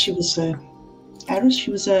 She was Eris. She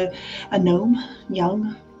was a gnome,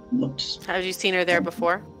 young, looked... Have you seen her there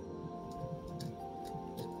before?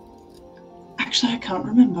 Actually, I can't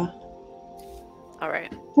remember. All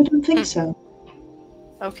right. I don't think so.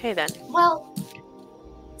 Okay, then. Well,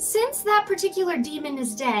 since that particular demon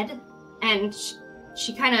is dead, and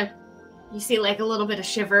she kind of, you see like a little bit of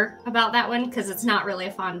shiver about that one, because it's not really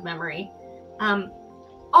a fond memory.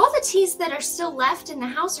 All the teas that are still left in the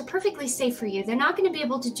house are perfectly safe for you. They're not going to be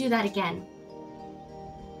able to do that again.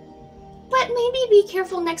 But maybe be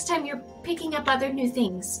careful next time you're picking up other new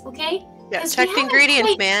things, okay? Yeah, 'Cause check we the haven't ingredients,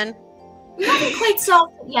 quite- man. We haven't quite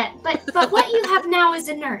solved it yet, but what you have now is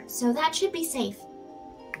inert, so that should be safe.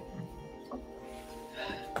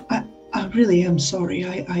 I really am sorry.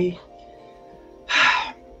 I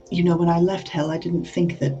you know, when I left Hell, I didn't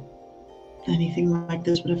think that anything like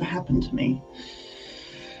this would ever happen to me.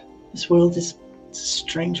 This world is a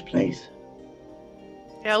strange place.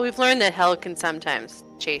 Yeah, we've learned that hell can sometimes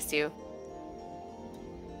chase you.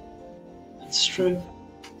 It's true.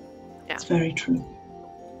 Yeah. It's very true.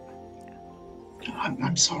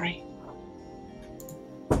 I'm sorry.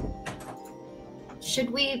 Should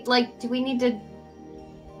we, like, do we need to...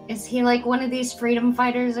 Is he like one of these freedom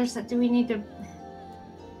fighters or something? Do we need to...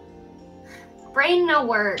 Brain no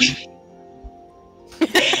word.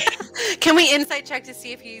 Can we insight check to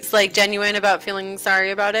see if he's like genuine about feeling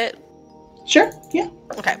sorry about it? Sure, yeah.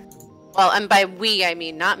 Okay. Well, and by we, I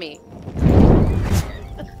mean not me.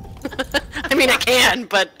 I mean, I can,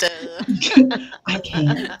 but... I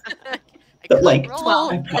can. I But, could like,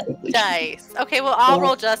 roll I a probably dice. Okay, well, I'll Well-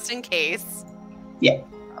 roll just in case. Yeah.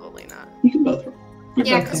 Probably not. You can both roll.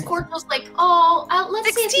 Yeah, because Cordial's like, oh,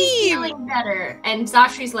 let's see if he's feeling better. And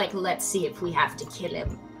Zashri's like, let's see if we have to kill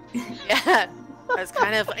him. Yeah. I was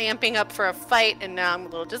kind of amping up for a fight, and now I'm a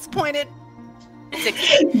little disappointed.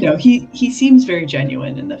 No, he seems very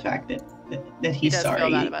genuine in the fact that he's does sorry.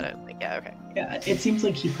 Feel bad about it. Like, yeah, okay. Yeah, it seems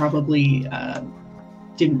like he probably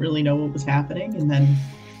didn't really know what was happening, and then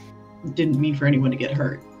didn't mean for anyone to get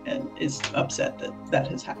hurt, and is upset that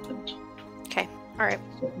has happened. Okay, all right.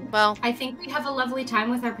 Well, I think we have a lovely time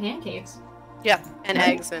with our pancakes. Yeah, and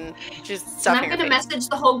eggs and just stuff. And I'm going to message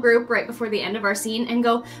the whole group right before the end of our scene and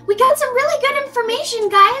go, we got some really good information,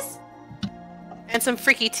 guys! And some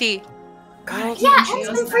freaky tea. And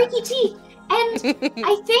some freaky tea. And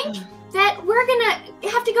I think that we're going to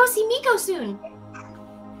have to go see Miko soon.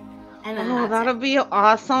 And then that'll be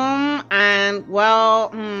awesome. And,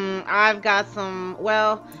 well, I've got some,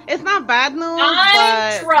 it's not bad news,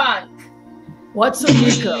 I'm drunk. What's a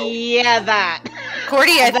Miko? Yeah, that.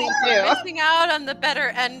 Cordy, I think you're missing out on the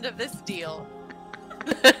better end of this deal.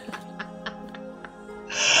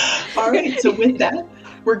 All right, so with that,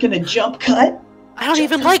 we're going to jump cut. I don't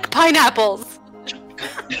even like pineapples.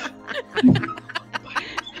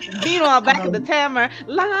 Meanwhile, back at the Tamer,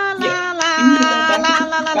 la la la la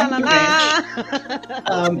la la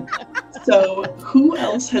la. So, who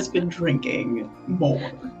else has been drinking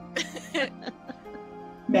more?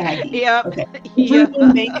 Maggie. Yep. Okay.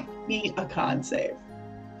 Everyone make me a con save.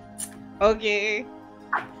 Okay.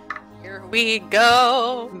 Here we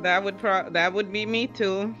go. That would be me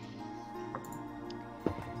too.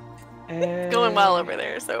 Going well over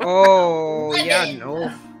there. So. Oh yeah,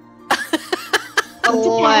 no.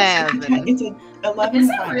 11. It's an 11. Is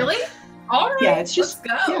it really? All right. Yeah, it's just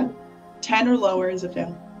let's go. Yeah, 10 or lower is a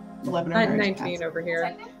fail. 11 or higher. 19 over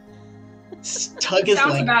here. Tug is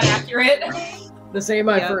Sounds like about accurate. This ain't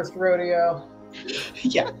my first rodeo.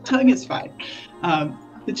 Yeah, Tug is fine.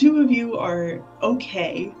 The two of you are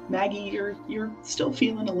okay. Maggie, you're still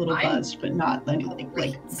feeling a little buzzed, but not like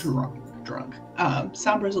drunk.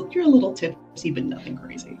 Sambra, you're a little tipsy, but nothing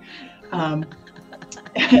crazy.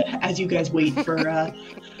 As you guys wait for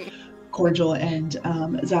Cordial and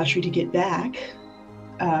Zashri to get back,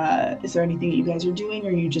 is there anything that you guys are doing, or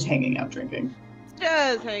are you just hanging out drinking?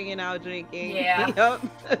 Just hanging out drinking. Yeah. Yep.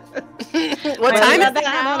 What time is it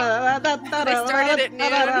now? I started at noon. Is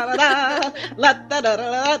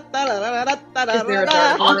there a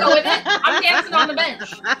I'll dark go with it. I'm dancing on the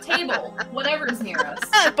bench, table, whatever's near us.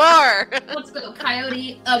 Bar. Let's go,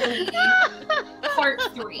 Coyote Ugly, Part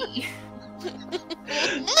 3.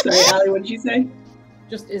 Sorry, Allie, what did you say?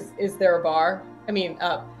 Just is there a bar? I mean,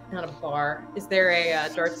 not a bar. Is there a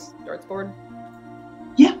darts board?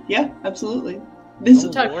 Yeah, absolutely. This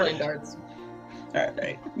is Tug playing darts. all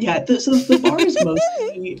right. Yeah, so the bar is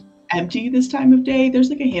mostly empty this time of day.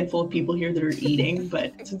 There's like a handful of people here that are eating,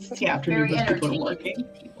 but since it's the afternoon, Very most people are entertaining working.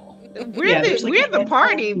 people. We're the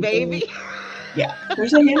party, baby. Yeah,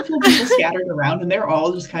 there's a handful of people scattered around, and they're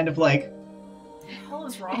all just kind of like, What the hell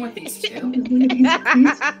is wrong with these two?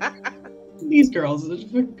 these girls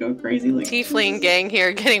just go crazy. Like Tiefling gang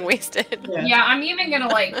here getting wasted. Yeah, I'm even gonna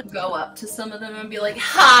like go up to some of them and be like,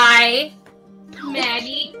 "Hi,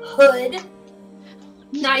 Maggie Hood.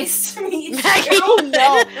 Nice to meet you." Oh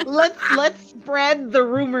no! Let's spread the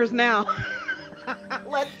rumors now.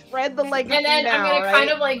 Let's spread the legacy And then now, I'm gonna right? kind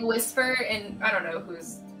of like whisper, and I don't know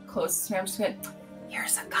who's closest to me. I'm just gonna,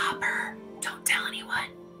 "Here's a copper. Don't tell anyone."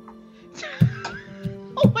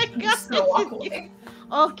 Oh my I'm just gonna walk god! away.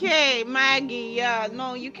 Okay, Maggie. Yeah,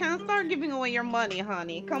 no, you can't start giving away your money,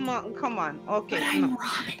 honey. Come on. Okay. But I'm No.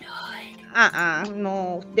 Robin Hood.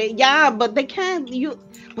 No. But they can't.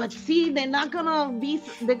 But see, they're not gonna be.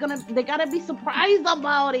 They gotta be surprised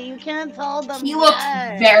about it. You can't tell them. He looked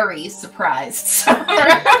yet. very surprised.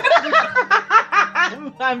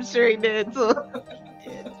 I'm sure he did too.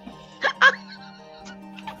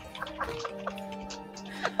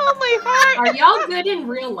 Oh my heart! Are y'all good in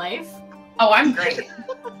real life? Oh, I'm great.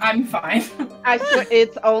 I'm fine. I swear,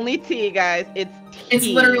 it's only tea, guys. It's tea. It's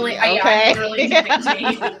literally, okay? I'm literally drinking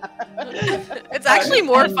tea. It's actually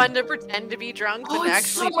more fun to pretend to be drunk than Oh, it's actually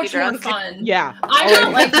so be much more drunk. fun. Yeah. I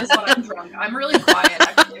don't like this when I'm drunk. I'm really quiet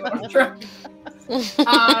actually when I'm drunk.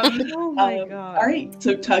 Oh my god. All right,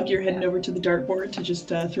 so Tug, you're heading over to the dartboard to just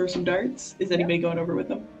throw some darts. Is anybody going over with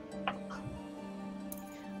them?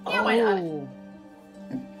 Yeah, why not? Oh.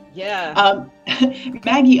 Yeah.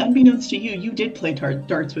 Maggie, unbeknownst to you, you did play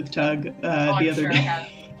darts with Tug the I'm other sure I day. have.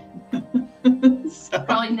 So,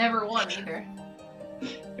 Probably never won either.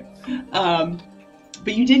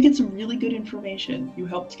 But you did get some really good information. You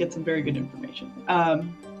helped get some very good information. All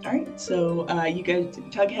right, so you guys,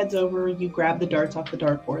 Tug heads over, you grab the darts off the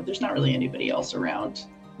dartboard. There's not really anybody else around.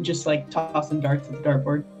 Just like tossing darts at the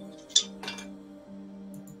dartboard.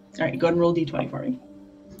 All right, go ahead and roll D20 for me.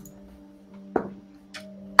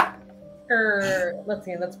 Let's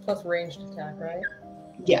see, that's plus ranged attack, right?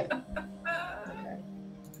 Yeah. Okay.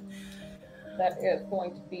 That is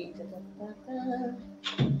going to be...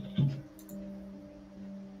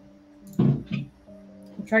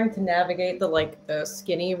 I'm trying to navigate the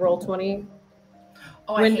skinny Roll20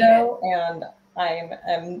 window, and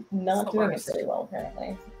I'm not doing it very well,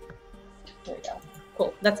 apparently. There we go.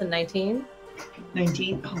 Cool. That's a 19.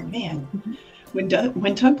 19. Oh man, when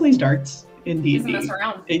Tug plays darts in D&D,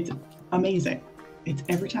 it's amazing. It's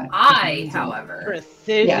every time. However,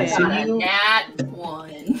 precision. Yeah, so got a nat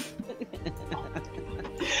 1.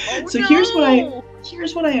 So here's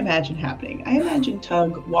what I imagine happening. I imagine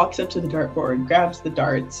Tug walks up to the dartboard, grabs the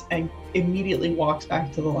darts, and immediately walks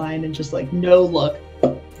back to the line and just like no look,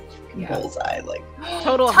 bullseye, like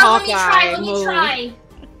total Tug, Hawkeye let me move. try.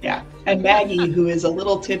 Yeah. And Maggie, who is a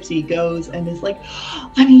little tipsy, goes and is like,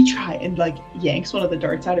 let me try, and like yanks one of the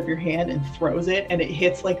darts out of your hand and throws it, and it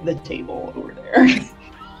hits like the table over there.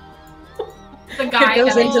 The guy It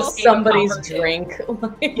goes that into just somebody's gave a drink.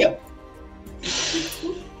 Yep.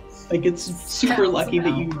 Like it's super lucky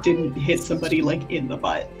that you didn't hit somebody like in the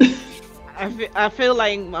butt. I feel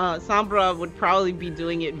like Sambra would probably be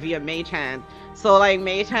doing it via Mage Hand. So like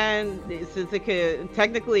Mage Hand, since it can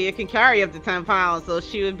carry up to 10 pounds, so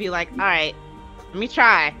she would be like, all right, let me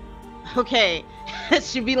try. Okay.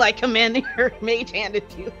 She'd be like commanding her Mage Hand to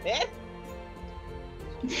do it.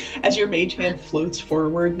 As your Mage Hand floats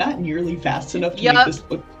forward, not nearly fast enough to make this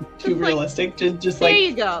look too realistic. Just there like,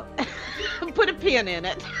 you go. Put a pin in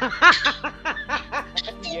it.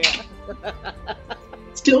 Yeah.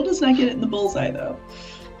 Still does not get it in the bullseye though.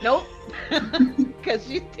 Nope. Because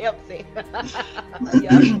she's tipsy.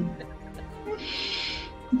 Yep.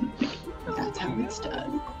 That's how it's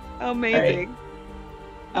done. Amazing.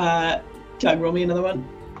 Right. Tug, roll me another one.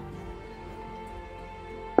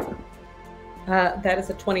 That is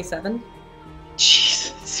a 27.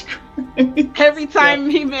 Jesus Christ. Every time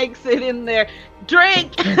he makes it in there,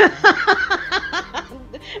 drink!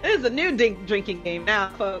 There's a new drinking game now,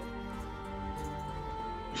 folks.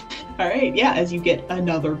 All right, yeah, as you get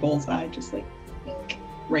another bullseye, just like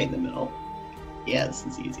right in the middle. Yeah, this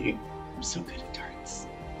is easy. I'm so good at darts.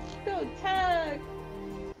 Go Tug!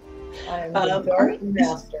 I'm the dart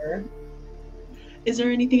master. Is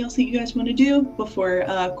there anything else that you guys want to do before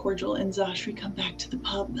Cordial and Zashri come back to the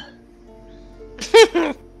pub?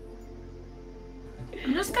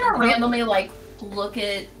 I'm just gonna randomly like look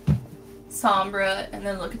at Sambra and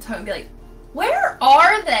then look at Tug and be like, where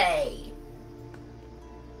are they?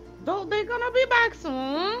 They're gonna be back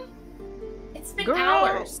soon. It's been Girl.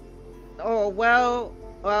 hours. Oh well,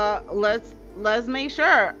 let's make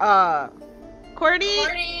sure.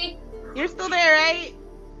 Cordy, you're still there, right?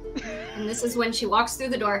 And this is when she walks through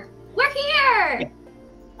the door. We're here!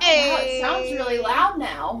 Hey. Wow, it sounds really loud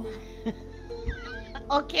now.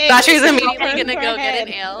 Okay. Zashri's Turn immediately gonna her go head. get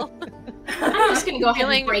an ale. I'm just gonna go ahead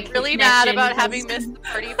Feeling and break really the mad connection about because- having missed the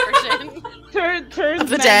party portion. Turn of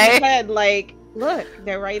the Maggie's day. head like, look,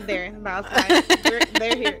 they're right there outside.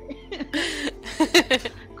 They're here.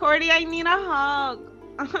 Cordy, I need a hug.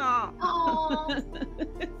 Aw.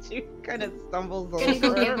 She kind of stumbles over. Gonna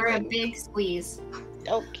go give her a big squeeze.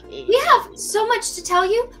 Okay. We have so much to tell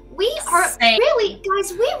you. We are Same. really,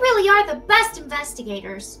 guys, we really are the best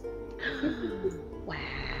investigators. Wow.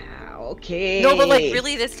 Okay. No, but like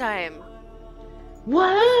really this time. What?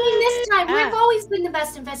 I mean, this time, Ah. we've always been the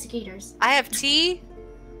best investigators. I have tea.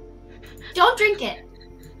 Don't drink it.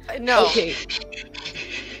 No. Okay.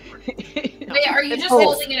 Wait, are you just Oh.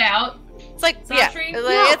 holding it out? It's like Zashri?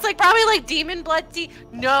 it's like probably like demon blood tea.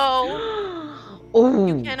 No, Oh.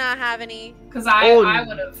 you cannot have any. Because I would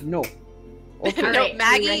have. No. No, Alright,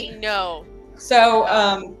 Maggie, you ready? no. So,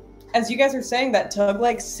 as you guys are saying that, Tug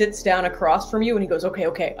like sits down across from you and he goes,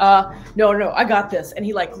 okay, no, I got this. And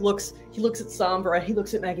he like looks at Sambra, he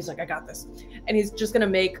looks at Maggie, he's like, I got this. And he's just gonna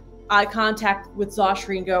make eye contact with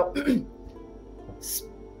Zashri and go,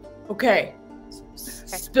 okay,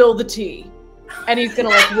 spill the tea. And he's gonna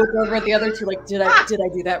like look over at the other two, like, did I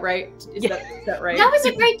do that right? Is that right? That was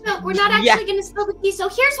a great joke. We're not actually gonna spill the tea. So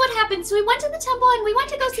here's what happened. So we went to the temple and we went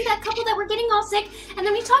to go see that couple that were getting all sick, and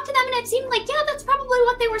then we talked to them and it seemed like, yeah, that's probably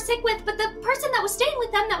what they were sick with, but the person that was staying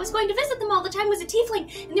with them that was going to visit them all the time was a tiefling.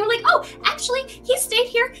 And they were like, oh, actually, he stayed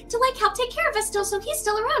here to like help take care of us still, so he's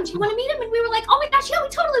still around. Do you want to meet him? And we were like, oh my gosh, yeah, we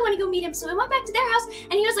totally want to go meet him. So we went back to their house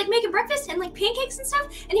and he was like making breakfast and like pancakes and stuff,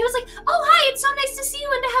 and he was like, oh hi, it's so nice to see you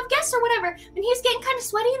and to have guests or whatever. And he was getting kind of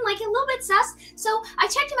sweaty and like a little bit sus, so I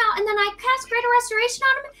checked him out and then I cast Greater Restoration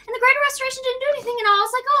on him, and the Greater Restoration didn't do anything, and I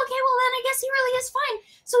was like, oh okay, well then I guess he really is fine.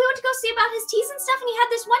 So we went to go see about his teas and stuff, and he had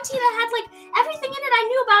this one tea that had like everything in it I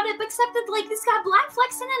knew about it, except that like this got black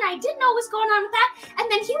flecks in it, and I didn't know what was going on with that. And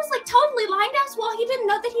then he was like totally lying to us. Well, he didn't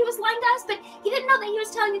know that he was lying to us, but he didn't know that he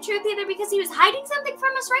was telling the truth either, because he was hiding something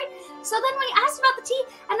from us, right? So then we asked about the tea,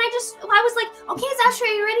 and I was like, okay, Zashri,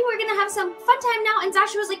 are you ready? We're gonna have some fun time now. And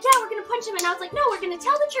Zashri was like, yeah, we're gonna punch him. And I was like, no, we're gonna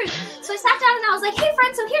tell the truth. So I sat down and I was like, hey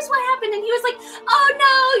friend, so here's what happened. And he was like, oh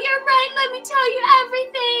no, you're right, let me tell you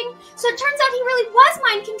everything. So it turns out he really was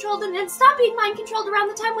mind controlled and then stopped being mind controlled around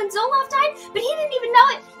the time when Zoloft died, but he didn't even know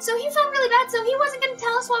it. So he felt really bad, so he wasn't gonna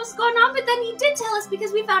tell us what was going on, but then he did tell us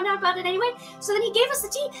because we found out about it anyway. So then he gave us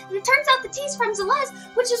the tea, and it turns out the tea's from Zelez,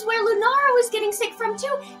 which is where Lunara was getting sick from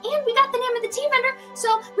too, and we got the name of the tea vendor,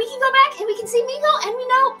 so we can go back and we can see Migo, and we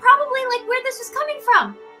know probably like where this was coming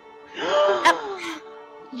from.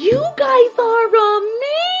 You guys are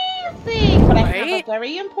amazing! But I have a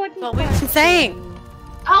very important What we've been saying.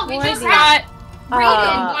 Oh, we just got rated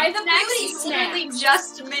Why by the booty literally snacks.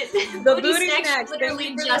 just missed The booty snacks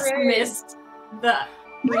literally thank you for just the rating. missed the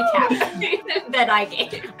recap that I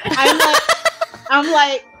gave. I'm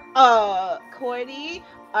like, Cordy,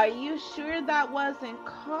 are you sure that wasn't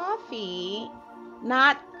coffee,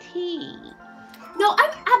 not tea? No,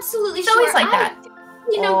 I'm absolutely It's sure. always like that.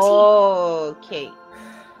 You know, Okay.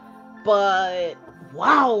 But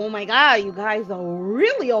wow, oh my god, you guys are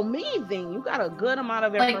really amazing. You got a good amount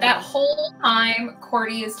of information. Like that whole time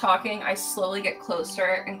Cordy is talking, I slowly get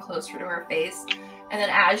closer and closer to her face. And then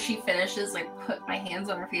as she finishes, like put my hands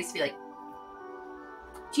on her face to be like,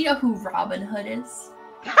 do you know who Robin Hood is?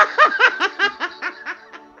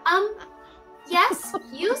 yes,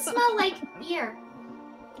 you smell like beer.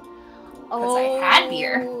 Because I had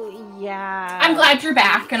beer. Yeah. I'm glad you're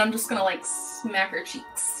back, and I'm just gonna like smack her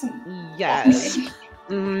cheeks. Yes.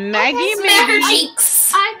 Maggie, Smack her maybe.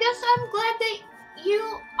 cheeks. I guess I'm glad that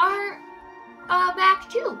you are back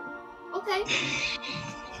too. Okay.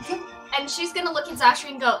 And she's gonna look at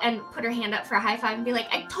Zashri and go and put her hand up for a high five and be like,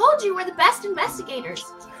 I told you we're the best investigators.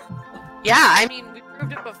 Yeah, I mean, we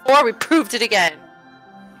proved it before, we proved it again.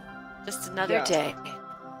 Just another day.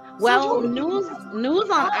 Well, news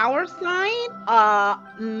on our side.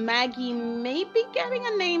 Maggie may be getting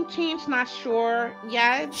a name change. Not sure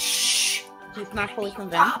yet. Shh. She's not fully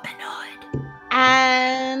convinced. Robin Hood.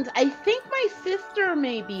 And I think my sister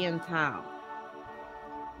may be in town.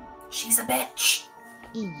 She's a bitch.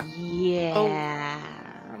 Yeah.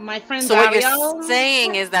 My friend So what Dario. you're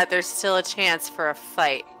saying is that there's still a chance for a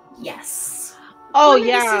fight. Yes. Oh One of the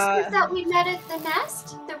yeah. sisters that we met at the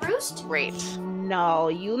nest, the roost. Great. No,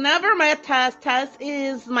 you never met Tess. Tess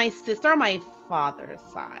is my sister, on my father's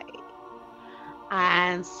side.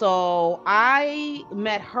 And so I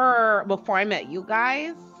met her before I met you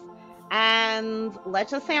guys. And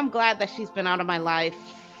let's just say I'm glad that she's been out of my life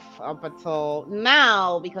up until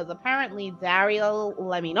now, because apparently Dario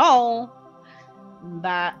let me know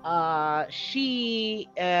that she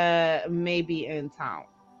may be in town.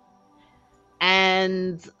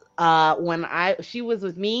 And when she was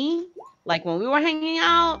with me, like when we were hanging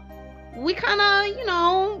out, we kind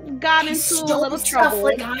of, got into a little trouble.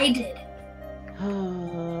 Like I did.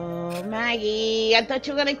 Oh, Maggie, I thought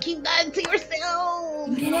you were gonna keep that to yourself.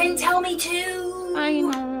 You didn't tell me to. I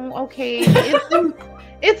know. Okay,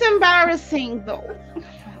 it's embarrassing though.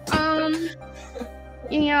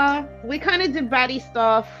 Yeah, we kind of did baddie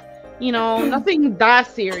stuff. Nothing that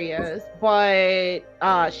serious, but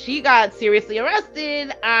she got seriously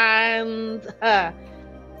arrested, and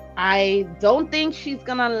I don't think she's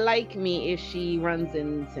gonna like me if she runs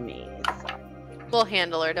into me. So. We'll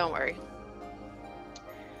handle her, don't worry.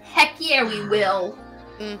 Heck yeah, we will.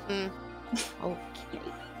 Mm-hmm. Okay.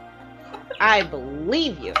 I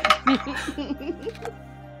believe you.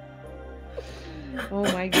 Oh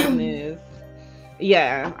my goodness.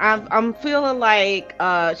 Yeah, I'm feeling like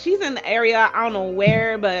she's in the area. I don't know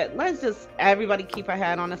where, but let's just everybody keep her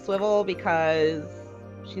head on a swivel, because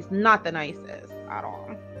she's not the nicest at all.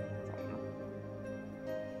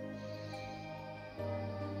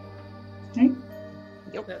 Okay.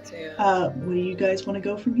 Yep. That's a, Where do you guys want to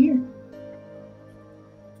go from here?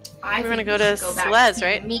 We're gonna go to Celeste,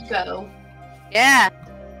 right? Miko. Yeah.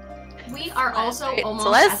 We are also Right. almost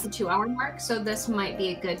Celeste? at the 2-hour mark, so this might be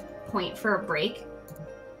a good point for a break.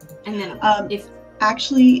 And then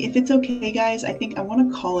Actually, if it's okay, guys, I think I want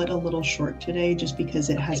to call it a little short today, just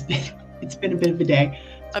because it's been a bit of a day.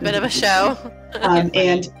 A bit of a show.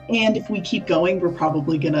 And if we keep going,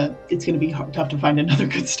 it's gonna be tough to find another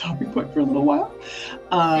good stopping point for a little while.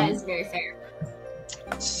 that is very fair.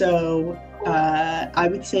 So I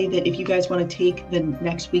would say that if you guys want to take the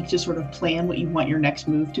next week to sort of plan what you want your next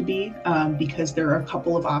move to be, because there are a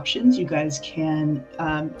couple of options. You guys can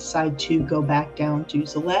decide to go back down to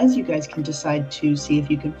Zelez. You guys can decide to see if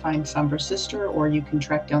you can find Sambra's sister, or you can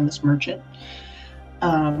track down this merchant.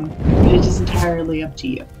 But it is entirely up to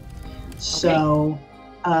you. So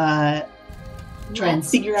try and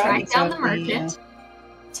figure out track down the exactly, merchant,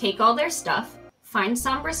 take all their stuff, find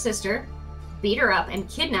Sambra's sister, beat her up, and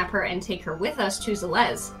kidnap her and take her with us to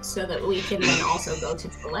Zelez, so that we can then also go to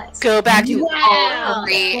Zelez. Go back to Wow.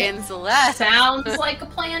 Henry and Celeste. Sounds like a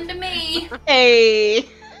plan to me. Hey.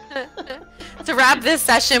 To wrap this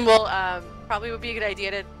session, we'll probably would be a good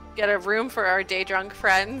idea to get a room for our day drunk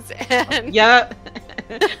friends and Yep.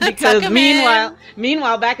 Because Tuck 'em meanwhile,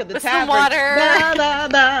 back at the with tavern, some water. da, da,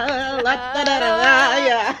 da, la, da, da, da, da,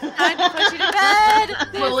 yeah. time to put you to bed.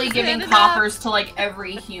 Slowly giving Stand up. coppers to like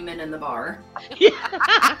every human in the bar.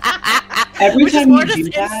 Every Which is time more you do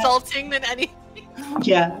just that, insulting than anything.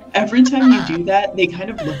 yeah, every time you do that, they kind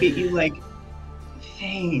of look at you like,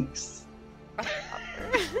 thanks.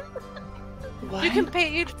 What? You can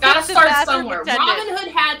pay. You Gotta start somewhere. Robin Hood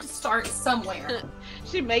had to start somewhere.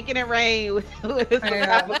 She making it rain with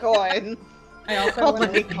half a coin. I also Oh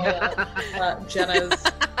want my to call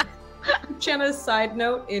Jenna's side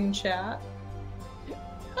note in chat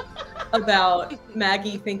about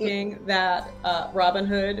Maggie thinking that Robin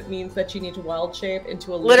Hood means that you need to wild shape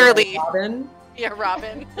into a Literally. Robin. Yeah,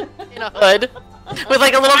 Robin in a hood with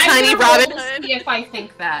like a little tiny Robin Hood. See if I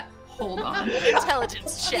think that. Hold on.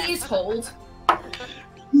 Intelligence check. Please hold. All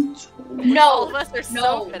No. of us are so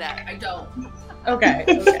No, good at it. I don't. Okay.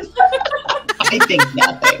 I think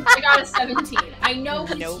nothing. I got a 17. I know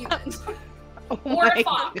he's Nope. human. Oh Or my a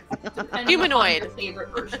fox. depending Humanoid. upon your favorite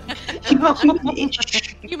version.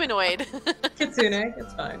 Humanoid. Kitsune,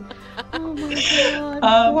 it's fine. Oh my god.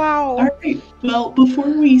 Wow. All right. Well, before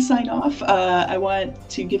we sign off, I want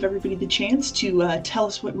to give everybody the chance to tell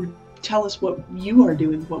us what you are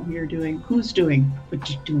doing, what we are doing, who's doing,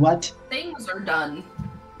 what. Things are done.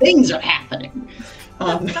 Things are happening.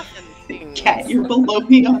 Kat, you're below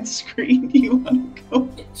me on screen. Do you want to go?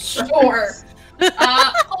 Sure.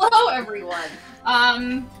 Hello, everyone.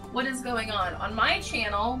 What is going on? On my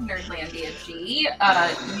channel, Nerdlandia G,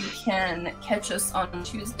 you can catch us on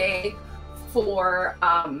Tuesday for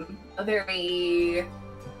a very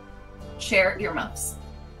share earmuffs.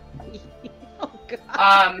 Oh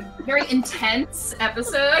god. Very intense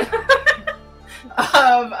episode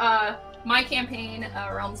of my campaign,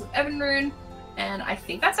 Realms of Evanrune. And I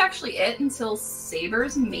think that's actually it until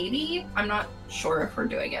Sabers, maybe. I'm not sure if we're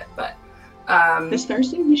doing it, but This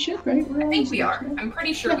Thursday we should, right? I think we are. I'm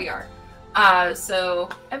pretty sure we are. So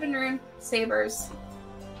Evanrune, Sabers.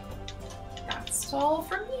 That's all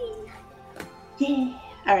from me. Yeah.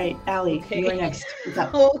 All right, Allie, you are next. What's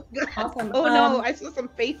up? Oh god. Awesome. Oh no, I saw some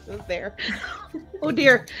faces there. Oh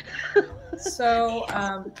dear. So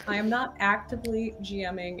I am not actively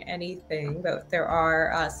GMing anything, but there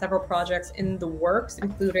are several projects in the works,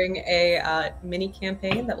 including a mini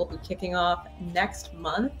campaign that will be kicking off next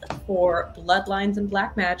month for Bloodlines and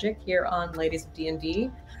Black Magic here on Ladies of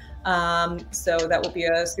D&D. So that will be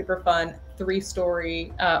a super fun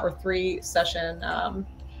 3-story or 3-session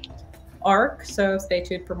arc. So stay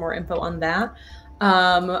tuned for more info on that.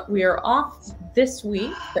 We are off this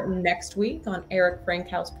week, but next week on Eric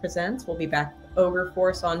Frankhouse Presents, we'll be back with Ogre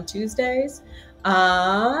Force on Tuesdays.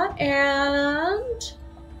 And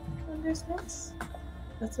that's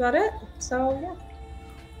about it. So yeah.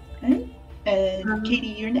 Okay. And Katie,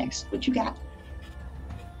 you're next. What you got?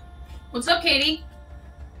 What's up, Katie?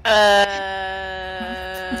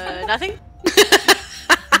 Nothing.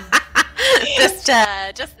 just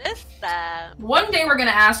this. One day we're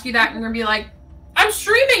gonna ask you that, and you're gonna be like, "I'm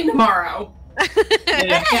streaming tomorrow."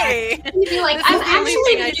 Hey. You'd be like, This I'm is the only actually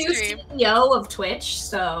thing I the new stream. CEO of Twitch,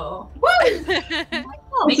 so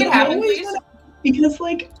Oh, Make it so I happen, always please. wanna- Because,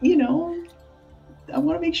 like, you know, I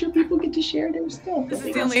want to make sure people get to share their stuff. This that they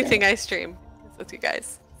is the want only to thing I stream is with you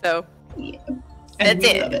guys. So share. And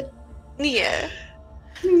That's we it. love it. yeah.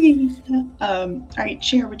 All right,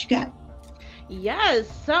 share what you got. Yes,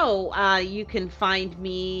 so you can find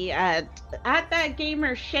me at that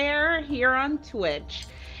gamer share here on Twitch,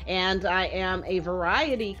 and I am a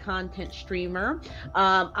variety content streamer.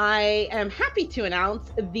 I am happy to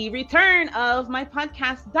announce the return of my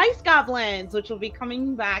podcast, Dice Goblins, which will be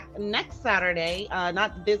coming back next Saturday.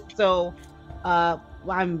 Not this, so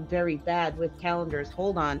I'm very bad with calendars.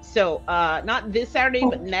 Hold on. So not this Saturday,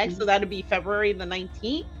 but next. So that'll be February the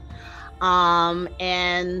 19th.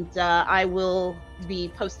 And I will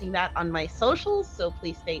be posting that on my socials, so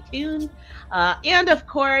please stay tuned. And of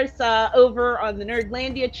course, over on the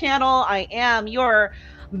Nerdlandia channel, I am your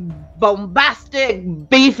bombastic,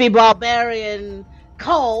 beefy barbarian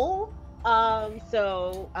Cole.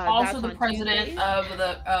 So also the president Tuesdays. of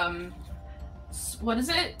the what is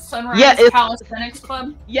it? Sunrise Calisthenics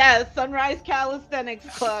Club? Yes, Sunrise Calisthenics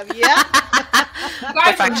Club. Yeah. You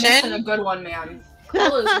guys are missing a good one, man.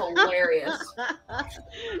 Cole is hilarious.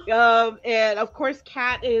 And of course,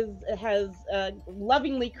 Kat has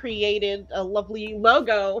lovingly created a lovely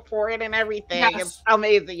logo for it and everything. Yes. It's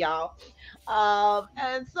amazing, y'all.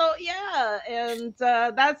 And so yeah, and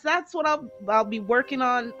that's what I'll be working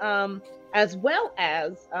on, as well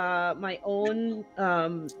as my own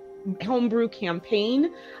homebrew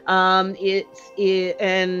campaign. It's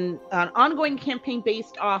an ongoing campaign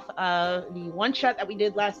based off of the one shot that we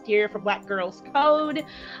did last year for Black Girls Code.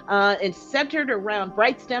 It's centered around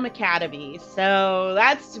Brightstem Academy, so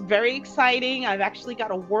that's very exciting. I've actually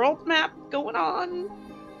got a world map going on.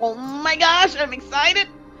 Oh my gosh, I'm excited.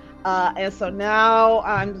 And so now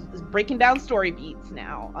I'm breaking down story beats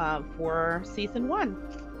now for season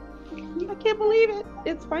 1. I can't believe it.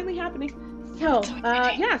 It's finally happening. So,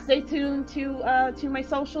 yeah, stay tuned to my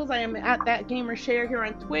socials. I am at That Gamer Share here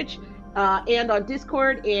on Twitch, and on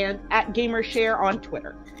Discord, and at Gamer Share on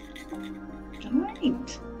Twitter. All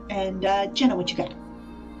right. And Jenna, what you got?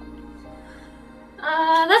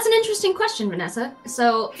 That's an interesting question, Vanessa.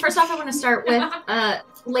 So, first off, I want to start with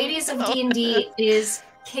Ladies of D&D is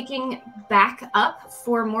kicking back up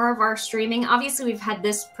for more of our streaming. Obviously, we've had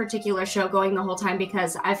this particular show going the whole time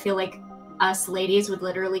because I feel like us ladies would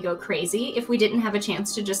literally go crazy if we didn't have a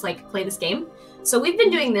chance to just like play this game. So we've been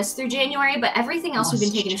doing this through January, but everything else we've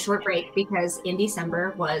been taking a short break because in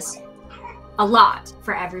December was a lot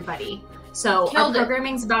for everybody. So our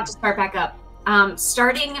programming's about to start back up.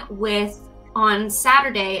 Starting with on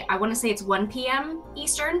Saturday, I want to say it's 1 p.m.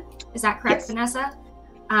 Eastern. Is that correct, Vanessa?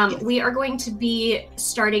 Yes. We are going to be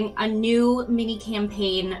starting a new mini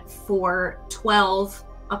campaign for 12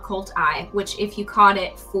 Occult Eye, which if you caught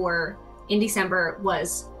it in December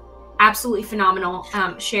was absolutely phenomenal.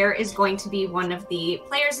 Cher is going to be one of the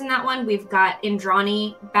players in that one. We've got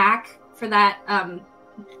Indrani back for that.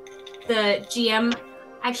 The GM,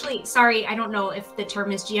 actually, sorry, I don't know if the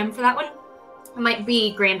term is GM for that one. It might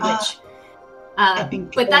be Grand Witch.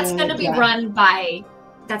 But that's going to be run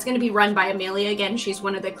by Amelia again. She's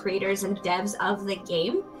one of the creators and devs of the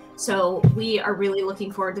game. So we are really looking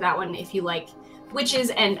forward to that one if you like witches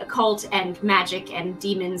and occult and magic and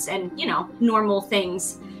demons and, you know, normal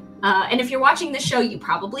things. And if you're watching this show, you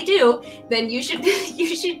probably do, then you should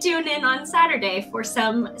tune in on Saturday for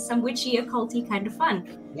some witchy occulty kind of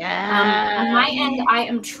fun. Yeah. On my end, I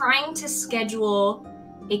am trying to schedule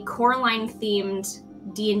a Coraline themed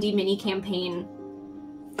D&D mini campaign.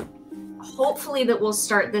 Hopefully that will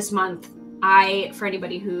start this month. I, for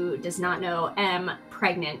anybody who does not know, am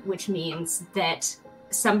pregnant, which means that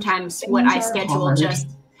sometimes what I schedule just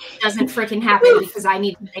doesn't freaking happen because I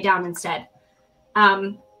need to lay down instead.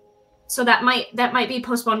 So that might be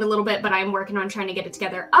postponed a little bit, but I'm working on trying to get it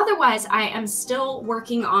together. Otherwise, I am still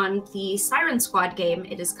working on the Siren Squad game.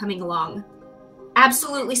 It is coming along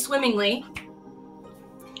absolutely swimmingly.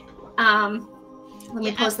 Let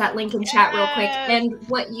me post that link in chat real quick. And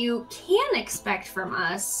what you can expect from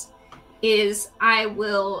us is I'm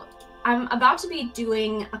about to be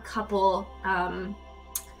doing a couple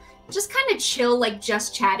just kind of chill, like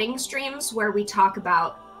just chatting streams where we talk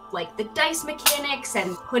about like the dice mechanics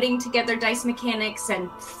and putting together dice mechanics and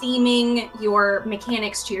theming your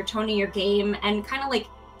mechanics to your tone of your game and kind of like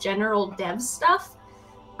general dev stuff.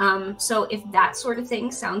 So if that sort of thing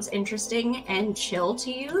sounds interesting and chill to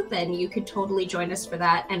you, then you could totally join us for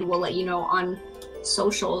that, and we'll let you know on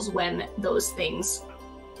socials when those things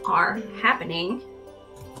are happening.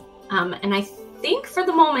 And I think for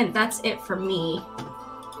the moment that's it for me.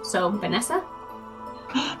 So Vanessa?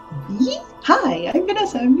 Hi, I'm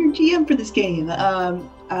Vanessa. I'm your GM for this game.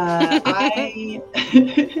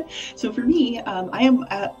 So for me, I am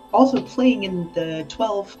also playing in the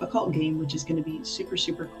 12 Occult game, which is going to be super,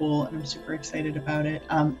 super cool, and I'm super excited about it.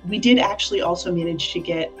 We did actually also manage to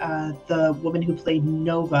get the woman who played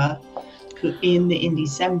Nova, who in the In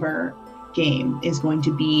December game is going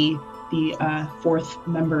to be the 4th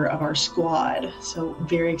member of our squad. So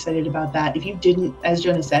very excited about that. If you didn't, as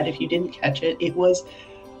Jonah said, if you didn't catch it, it was,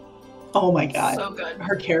 oh my god. So good.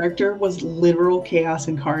 Her character was literal chaos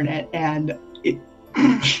incarnate, and it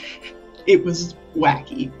it was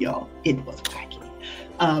wacky, y'all. It was wacky.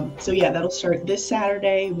 So yeah, that'll start this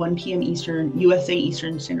Saturday, 1 p.m. Eastern, USA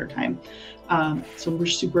Eastern Standard Time. So we're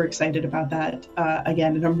super excited about that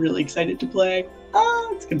again, and I'm really excited to play.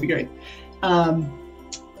 Oh, it's gonna be great.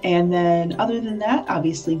 And then other than that,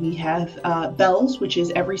 obviously we have Bells, which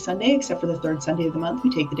is every Sunday except for the 3rd Sunday of the month. We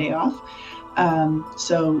take the day off.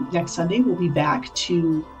 So next Sunday we'll be back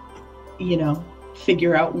to, you know,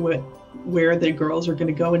 figure out where the girls are going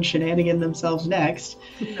to go and shenanigan themselves next.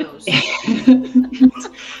 Who knows?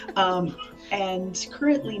 And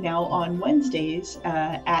currently now on Wednesdays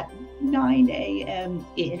at 9 a.m.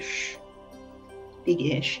 ish,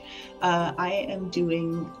 big-ish, I am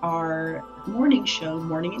doing our morning show,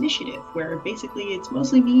 Morning Initiative, where basically it's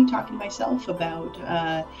mostly me talking to myself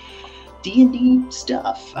about D&D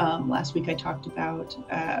stuff. Last week I talked about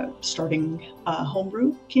starting a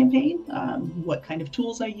homebrew campaign, what kind of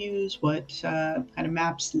tools I use, what kind of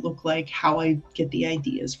maps look like, how I get the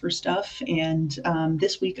ideas for stuff. And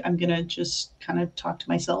this week I'm gonna just kind of talk to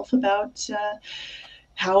myself about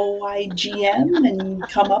how I GM and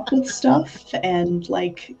come up with stuff and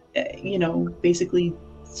like, you know, basically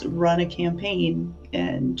run a campaign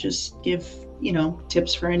and just give, you know,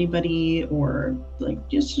 tips for anybody, or like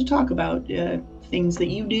just to talk about things that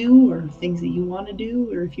you do or things that you want to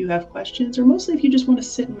do, or if you have questions, or mostly if you just want to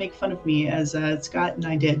sit and make fun of me as Scott and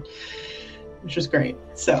I did, which was great.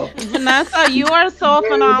 So Vanessa, you are so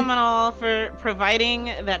phenomenal for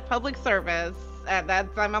providing that public service at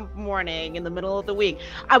that time of morning in the middle of the week.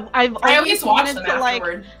 I always wanted to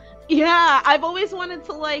afterward. I've always wanted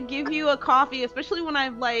to like give you a coffee, especially when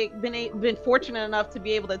I've like been fortunate enough to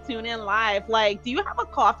be able to tune in live. Like, do you have a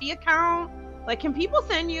coffee account? Like, can people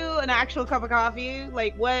send you an actual cup of coffee?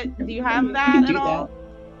 Like, what do you have that at all?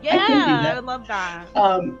 Yeah, I would love that.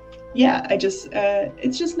 Yeah, I just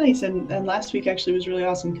it's just nice, and last week actually was really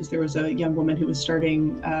awesome because there was a young woman who was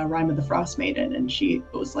starting Rime of the Frost Maiden, and she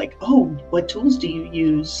was like, "Oh, what tools do you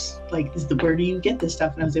use? Like, where do you get this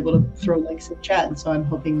stuff?" And I was able to throw links in chat, and so I'm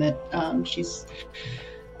hoping that she's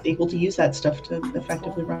able to use that stuff to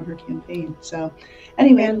effectively run her campaign. So,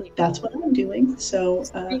 anyway, that's what I'm doing. So,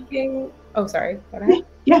 speaking, oh, sorry, go ahead.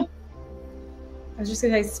 Yeah. I was just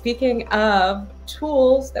going to say, speaking of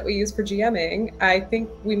tools that we use for GMing, I think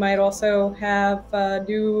we might also have a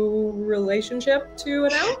new relationship to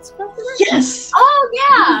announce. Yes! Oh,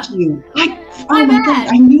 yeah! Thank you. Oh my god,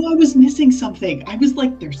 I knew I was missing something. I was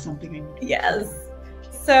like, there's something I need to do. Yes.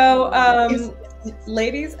 So,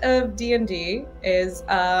 Ladies of D&D is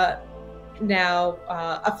now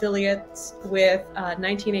affiliates with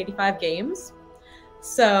 1985 Games.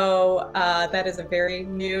 So that is a very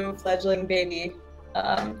new fledgling baby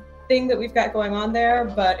thing that we've got going on there.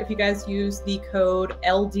 But if you guys use the code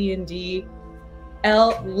LDND,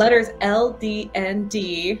 letters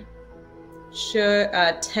LDND, should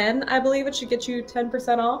 10, I believe it should get you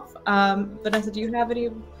 10% off. Vanessa, do you have any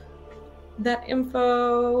of that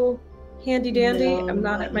info handy dandy? No, I'm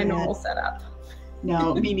not at my normal setup.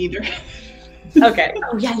 No, me neither. Okay.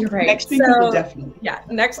 Oh yeah, you're right. Next week we'll definitely. Yeah,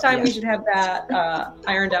 next time we should have that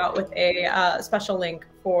ironed out with a special link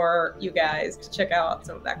for you guys to check out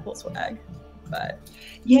some of that cool swag. But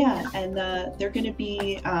yeah, and they're going to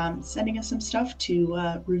be sending us some stuff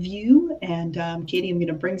to review, and Katie, I'm going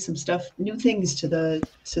to bring some stuff, new things to the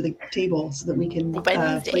table so that we can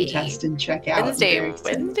play test and check out. Wednesday.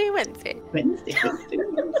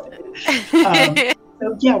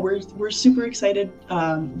 So yeah, we're super excited.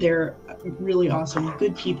 They're really awesome,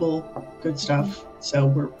 good people, good stuff.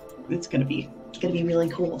 So it's gonna be really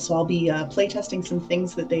cool. So I'll be play testing some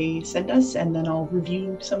things that they send us, and then I'll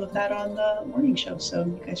review some of that on the morning show. So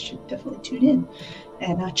you guys should definitely tune in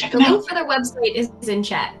and check them out. The link for their website is in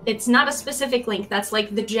chat. It's not a specific link. That's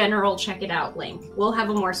like the general check it out link. We'll have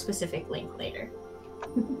a more specific link later.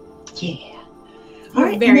 Yeah. We're all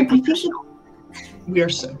right, very professional.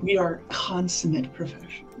 We are consummate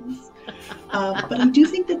professionals. But I do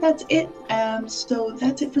think that that's it. So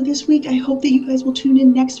that's it for this week. I hope that you guys will tune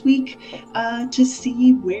in next week to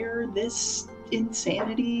see where this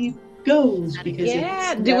insanity goes. Because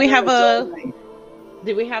do we have a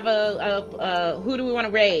who do we want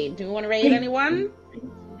to raid? Do we want to raid anyone?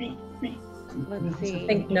 Let's see. I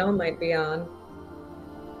think Gnome might be on.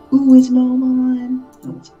 Ooh, is Gnome on?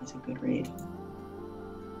 Oh, that's a good raid.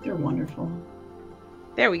 They're wonderful.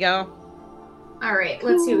 There we go. All right,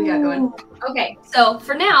 let's see what we got going. Okay, so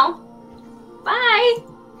for now, bye.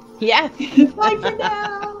 Yes. Bye for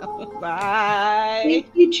now. Bye.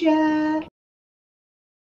 Thank you, chat.